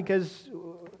of God because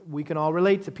we can all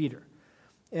relate to Peter.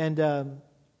 And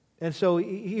so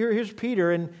here's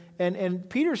Peter, and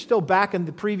Peter's still back in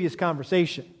the previous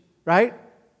conversation, right?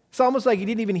 It's almost like he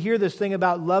didn't even hear this thing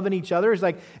about loving each other. It's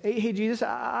like, hey, Jesus,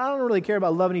 I don't really care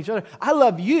about loving each other. I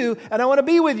love you, and I want to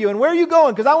be with you. And where are you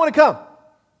going? Because I want to come.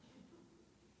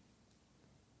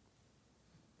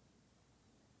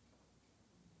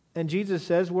 And Jesus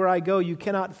says, where I go, you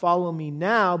cannot follow me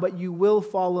now, but you will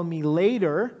follow me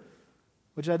later,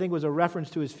 which I think was a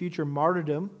reference to his future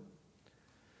martyrdom,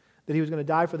 that he was going to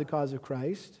die for the cause of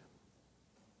Christ.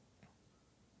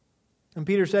 And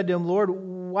Peter said to him, Lord,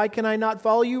 why can I not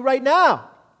follow you right now?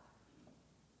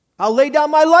 I'll lay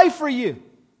down my life for you.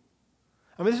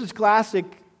 I mean, this is classic,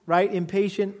 right?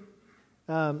 Impatient,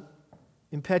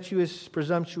 impetuous,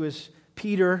 presumptuous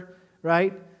Peter,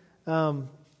 right?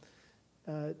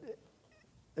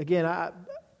 Again, I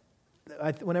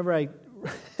whenever I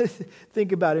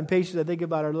think about impatience, I think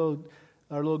about our little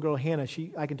girl Hannah.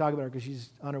 I can talk about her because she's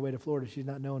on her way to Florida. She's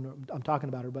not knowing I'm talking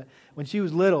about her. But when she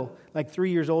was little, like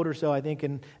 3 years old or so, I think,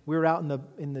 and we were out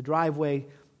in the driveway,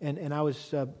 and I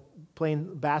was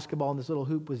playing basketball in this little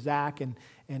hoop with Zach, and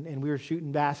we were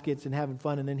shooting baskets and having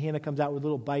fun. And then Hannah comes out with a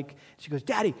little bike. She goes,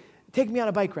 Daddy, take me on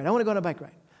a bike ride. I want to go on a bike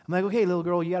ride. I'm like, okay, little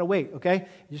girl, you got to wait, okay?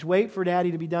 Just wait for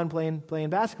Daddy to be done playing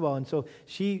basketball. And so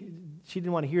she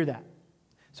didn't want to hear that.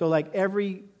 So like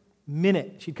every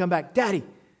minute, she'd come back, Daddy,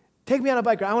 take me on a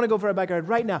bike ride. I want to go for a bike ride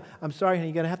right now. I'm sorry, honey,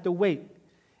 you're going to have to wait.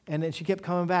 And then she kept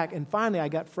coming back. And finally, I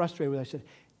got frustrated with her. I said,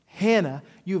 Hannah,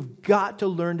 you've got to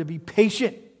learn to be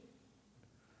patient.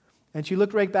 And she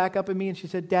looked right back up at me and she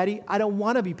said, Daddy, I don't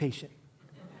want to be patient.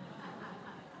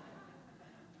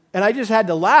 And I just had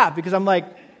to laugh because I'm like,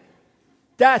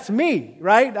 that's me,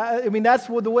 right? I mean, that's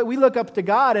the way we look up to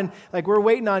God, and like we're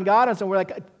waiting on God, and so we're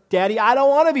like, Daddy, I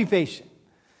don't want to be patient.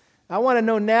 I want to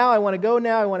know now. I want to go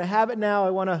now. I want to have it now.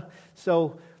 I want to.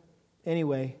 So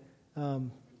anyway,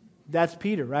 that's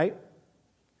Peter, right?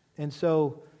 And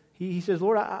so he says,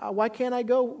 Lord, why can't I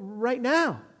go right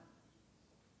now?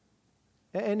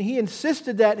 And he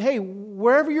insisted that, hey,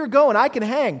 wherever you're going, I can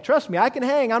hang. Trust me, I can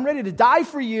hang. I'm ready to die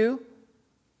for you.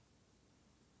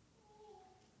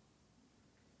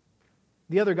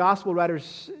 The other gospel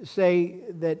writers say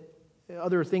that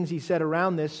other things he said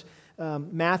around this.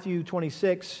 Matthew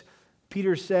 26,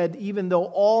 Peter said, even though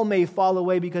all may fall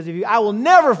away because of you, I will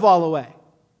never fall away.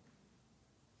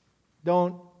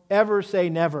 Don't ever say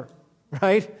never,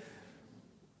 right?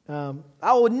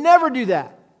 I will never do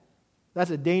that.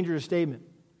 That's a dangerous statement.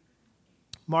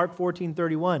 Mark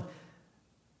 14:31.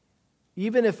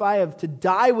 Even if I have to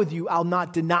die with you, I'll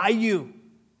not deny you.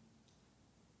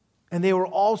 And they were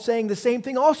all saying the same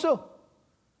thing also.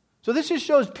 So this just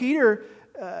shows Peter,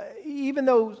 even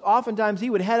though oftentimes he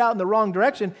would head out in the wrong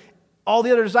direction, all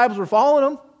the other disciples were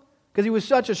following him because he was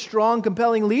such a strong,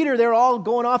 compelling leader. They're all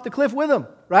going off the cliff with him,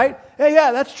 right? Hey,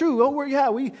 yeah, that's true. Oh,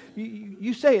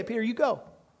 you say it, Peter, you go.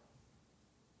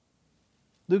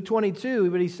 Luke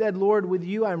 22, but he said, Lord, with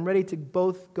you I'm ready to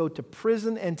both go to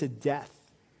prison and to death.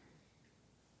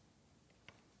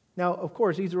 Now, of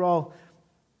course, these are all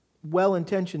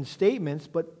well-intentioned statements,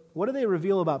 but what do they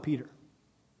reveal about Peter?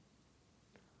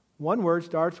 One word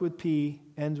starts with P,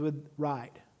 ends with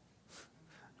ride.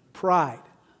 Pride.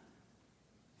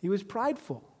 He was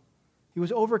prideful. He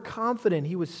was overconfident.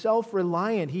 He was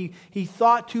self-reliant. He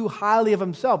thought too highly of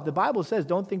himself. The Bible says,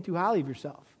 don't think too highly of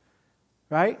yourself.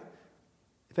 Right?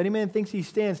 If any man thinks he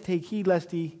stands, take heed lest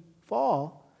he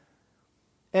fall.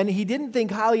 And he didn't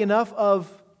think highly enough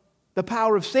of the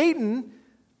power of Satan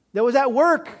that was at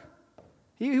work.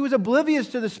 He was oblivious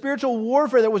to the spiritual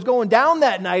warfare that was going down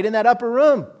that night in that upper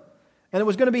room. And it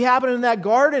was going to be happening in that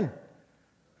garden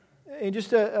in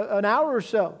just an hour or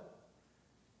so.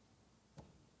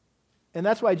 And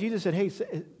that's why Jesus said, hey,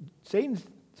 Satan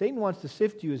wants to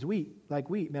sift you as wheat, like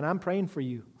wheat. Man, I'm praying for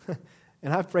you.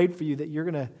 And I've prayed for you that you're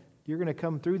going to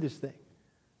come through this thing.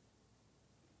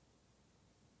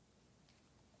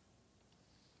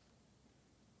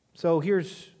 So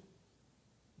here's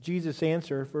Jesus'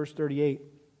 answer, verse 38.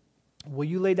 Will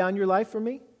you lay down your life for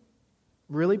me?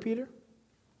 Really, Peter?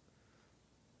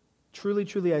 Truly,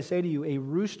 truly, I say to you, a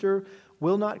rooster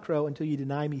will not crow until you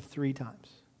deny me 3 times.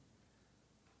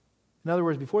 In other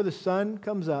words, before the sun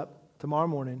comes up tomorrow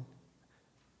morning,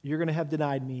 you're going to have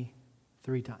denied me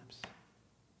 3 times.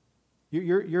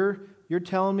 You're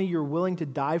telling me you're willing to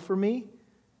die for me,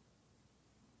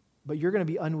 but you're going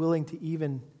to be unwilling to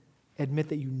even admit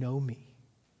that you know me.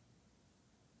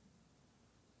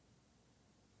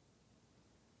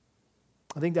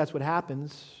 I think that's what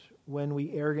happens when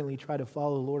we arrogantly try to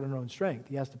follow the Lord in our own strength.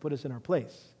 He has to put us in our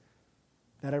place.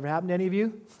 That ever happened to any of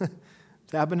you?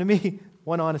 It's happened to me.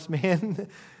 One honest man.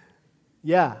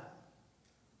 Yeah.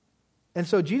 And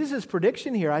so Jesus'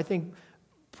 prediction here, I think,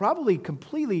 probably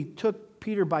completely took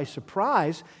Peter by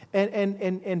surprise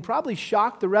and probably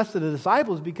shocked the rest of the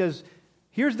disciples, because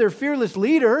here's their fearless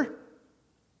leader.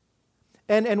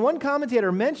 And one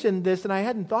commentator mentioned this, and I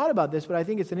hadn't thought about this, but I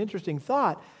think it's an interesting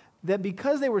thought, that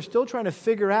because they were still trying to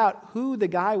figure out who the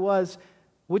guy was,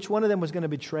 which one of them was going to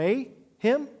betray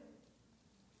him,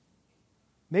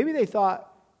 maybe they thought,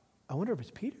 I wonder if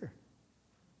it's Peter.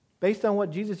 Based on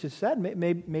what Jesus just said,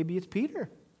 maybe it's Peter.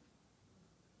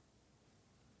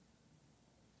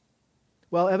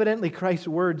 Well, evidently Christ's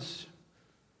words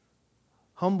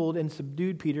humbled and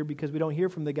subdued Peter, because we don't hear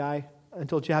from the guy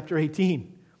until chapter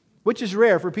 18, which is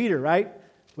rare for Peter, right?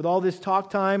 With all this talk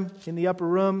time in the upper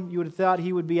room, you would have thought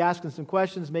he would be asking some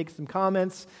questions, making some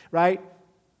comments, right?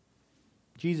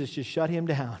 Jesus just shut him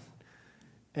down.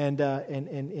 And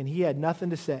he had nothing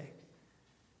to say,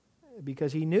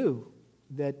 because he knew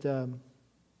that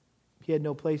he had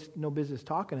no business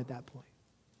talking at that point.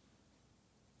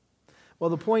 Well,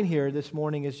 the point here this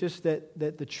morning is just that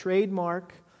the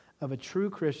trademark of a true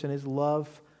Christian is love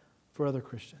for other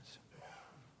Christians.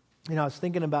 You know, I was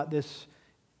thinking about this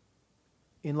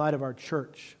in light of our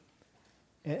church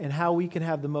and how we can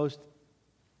have the most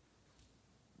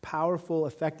powerful,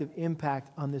 effective impact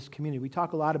on this community. We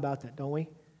talk a lot about that, don't we?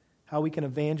 How we can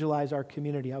evangelize our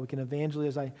community, how we can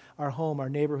evangelize our home, our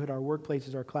neighborhood, our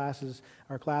workplaces, our classes,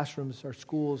 our classrooms, our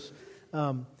schools.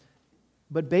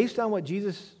 But based on what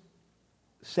Jesus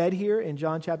said here in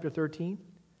John chapter 13,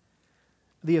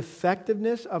 the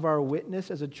effectiveness of our witness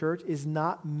as a church is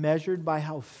not measured by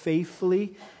how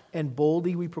faithfully and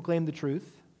boldly we proclaim the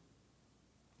truth.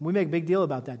 We make a big deal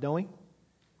about that, don't we?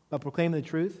 About proclaiming the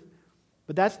truth.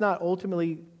 But that's not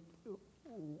ultimately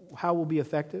how we'll be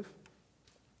effective.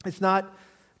 It's not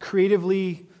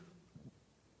creatively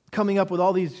coming up with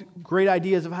all these great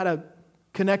ideas of how to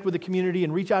connect with the community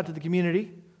and reach out to the community.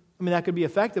 I mean, that could be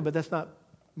effective, but that's not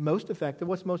most effective.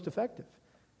 What's most effective?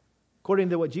 According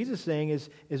to what Jesus is saying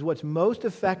is what's most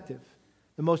effective,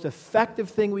 the most effective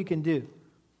thing we can do,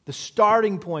 the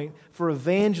starting point for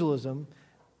evangelism,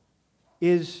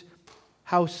 is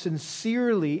how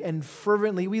sincerely and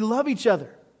fervently we love each other.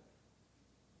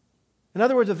 In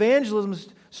other words, evangelism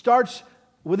starts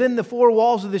within the 4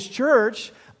 walls of this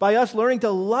church by us learning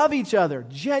to love each other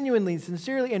genuinely,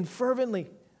 sincerely, and fervently.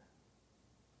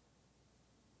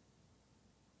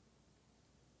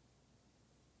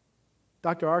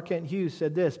 Dr. R. Kent Hughes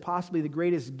said this: possibly the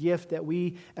greatest gift that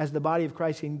we as the body of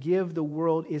Christ can give the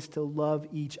world is to love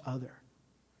each other.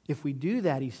 If we do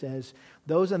that, he says,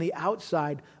 those on the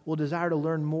outside will desire to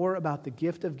learn more about the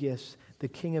gift of gifts, the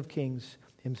King of Kings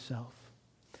himself.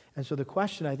 And so the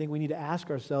question I think we need to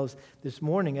ask ourselves this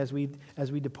morning as we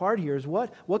depart here is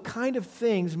what kind of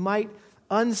things might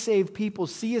unsaved people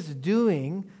see us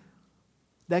doing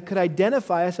that could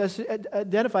identify us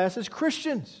as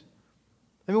Christians?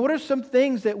 I mean, what are some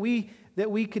things that we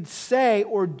could say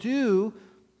or do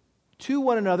to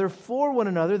one another, for one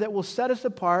another, that will set us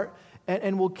apart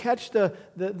and will catch the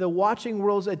watching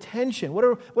world's attention?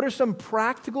 What are some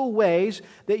practical ways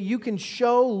that you can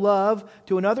show love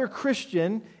to another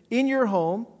Christian in your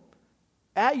home,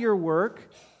 at your work,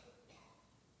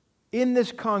 in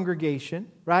this congregation,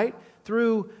 right?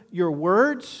 Through your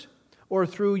words or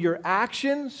through your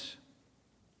actions.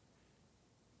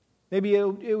 Maybe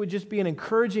it would just be an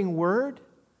encouraging word,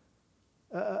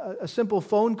 a simple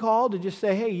phone call to just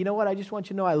say, hey, you know what? I just want you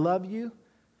to know I love you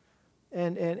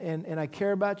and I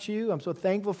care about you. I'm so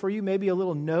thankful for you. Maybe a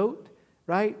little note,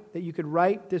 right, that you could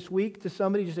write this week to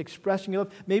somebody just expressing your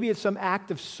love. Maybe it's some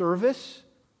act of service.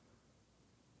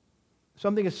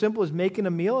 Something as simple as making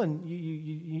a meal, and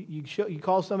you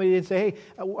call somebody and say, hey,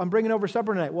 I'm bringing over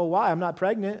supper tonight. Well, why? I'm not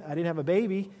pregnant. I didn't have a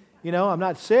baby. I'm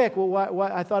not sick. Well,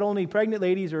 why? I thought only pregnant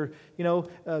ladies or,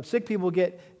 sick people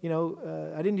get, I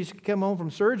didn't just come home from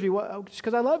surgery. Just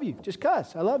because I love you. Just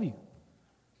because I love you.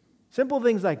 Simple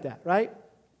things like that, right?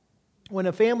 When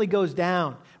a family goes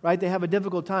down, right, they have a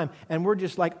difficult time, and we're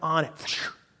just like on it,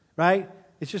 right?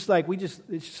 It's just like, we're just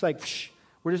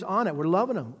on it. We're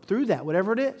loving them through that,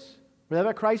 whatever it is.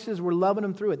 Whatever crisis, we're loving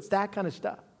them through it. It's that kind of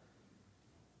stuff.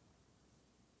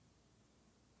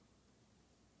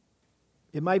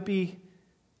 It might be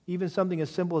even something as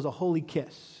simple as a holy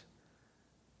kiss.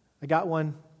 I got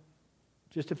one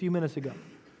just a few minutes ago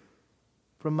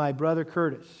from my brother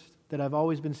Curtis that I've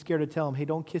always been scared to tell him, hey,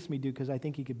 don't kiss me, dude, because I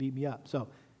think he could beat me up. So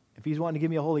if he's wanting to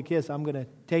give me a holy kiss, I'm going to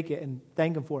take it and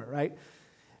thank him for it, right?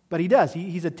 But he does.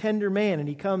 He's a tender man, and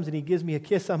he comes and he gives me a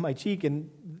kiss on my cheek. And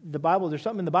there's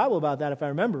something in the Bible about that, if I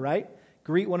remember, right?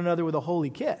 Greet one another with a holy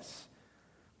kiss.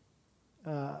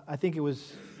 I think it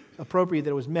was appropriate that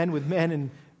it was men with men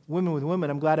and women with women.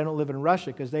 I'm glad I don't live in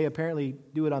Russia, because they apparently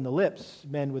do it on the lips,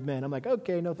 men with men. I'm like,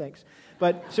 okay, no thanks.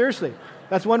 But seriously,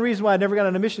 that's one reason why I never got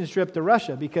on a mission trip to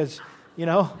Russia, because,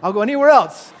 I'll go anywhere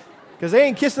else, because they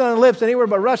ain't kissing on the lips anywhere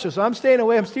but Russia. So I'm staying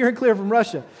away. I'm steering clear from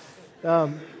Russia.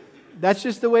 That's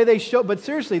just the way they show, but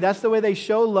seriously, that's the way they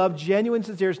show love, genuine,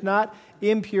 sincere. It's not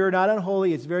impure, not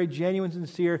unholy. It's very genuine,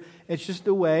 sincere. It's just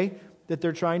the way that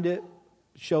they're trying to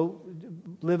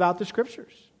live out the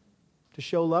Scriptures, to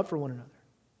show love for one another.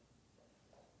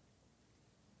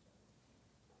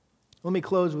 Let me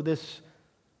close with this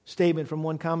statement from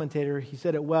one commentator. He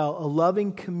said it well: a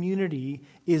loving community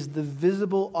is the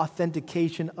visible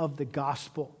authentication of the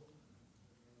gospel.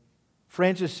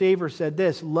 Francis Xavier said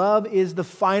this: love is the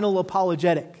final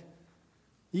apologetic.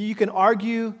 You can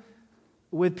argue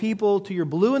with people till you're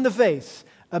blue in the face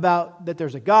about that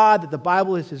there's a God, that the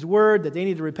Bible is His Word, that they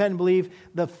need to repent and believe.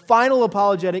 The final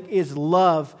apologetic is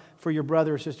love for your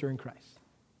brother or sister in Christ.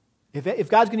 If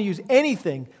God's going to use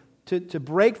anything to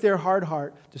break their hard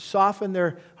heart, to soften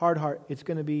their hard heart, it's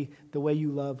going to be the way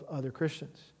you love other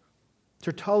Christians.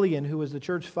 Tertullian, who was the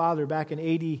church father back in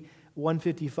AD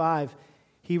 155,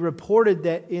 he reported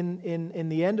that in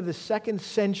the end of the 2nd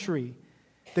century,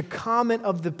 the comment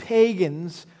of the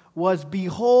pagans was,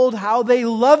 behold how they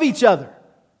love each other.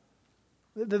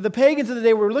 The pagans of the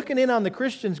day were looking in on the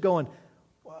Christians going,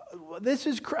 this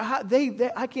is,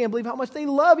 I can't believe how much they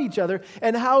love each other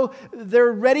and how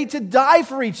they're ready to die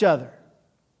for each other.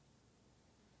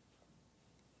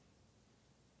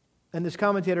 And this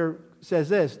commentator says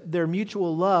this: their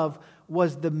mutual love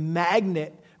was the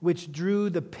magnet which drew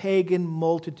the pagan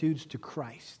multitudes to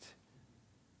Christ.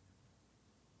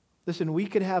 Listen, we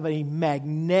could have a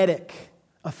magnetic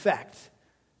effect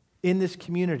in this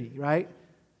community, right?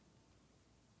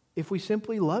 If we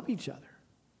simply love each other.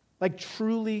 Like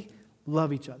truly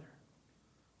love each other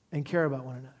and care about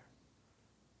one another.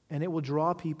 And it will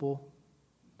draw people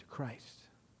to Christ.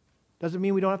 Doesn't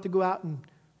mean we don't have to go out and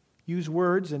use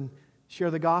words and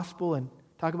share the gospel and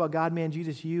talk about God, man,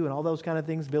 Jesus, you, and all those kind of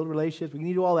things, build relationships. We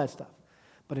can do all that stuff.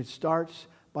 But it starts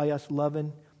by us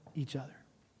loving each other.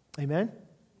 Amen?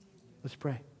 Let's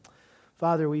pray.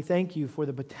 Father, we thank you for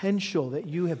the potential that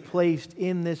you have placed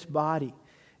in this body,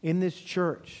 in this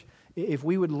church. If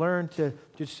we would learn to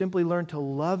just simply learn to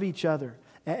love each other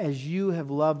as you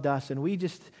have loved us. And we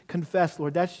just confess,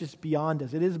 Lord, that's just beyond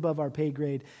us. It is above our pay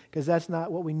grade, because that's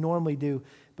not what we normally do.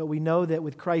 But we know that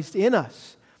with Christ in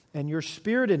us and your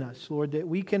Spirit in us, Lord, that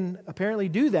we can apparently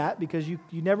do that, because you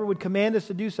never would command us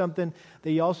to do something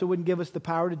that you also wouldn't give us the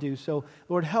power to do. So,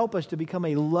 Lord, help us to become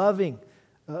a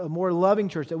more loving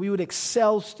church, that we would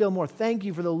excel still more. Thank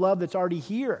you for the love that's already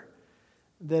here,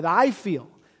 that I feel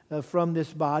from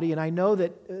this body. And I know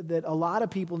that a lot of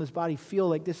people in this body feel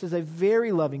like this is a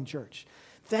very loving church.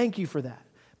 Thank you for that.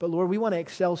 But Lord, we want to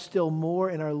excel still more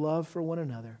in our love for one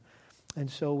another. And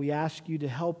so we ask you to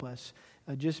help us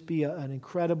just be an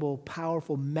incredible,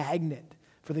 powerful magnet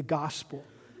for the gospel,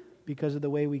 because of the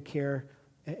way we care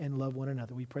and love one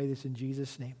another. We pray this in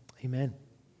Jesus' name. Amen.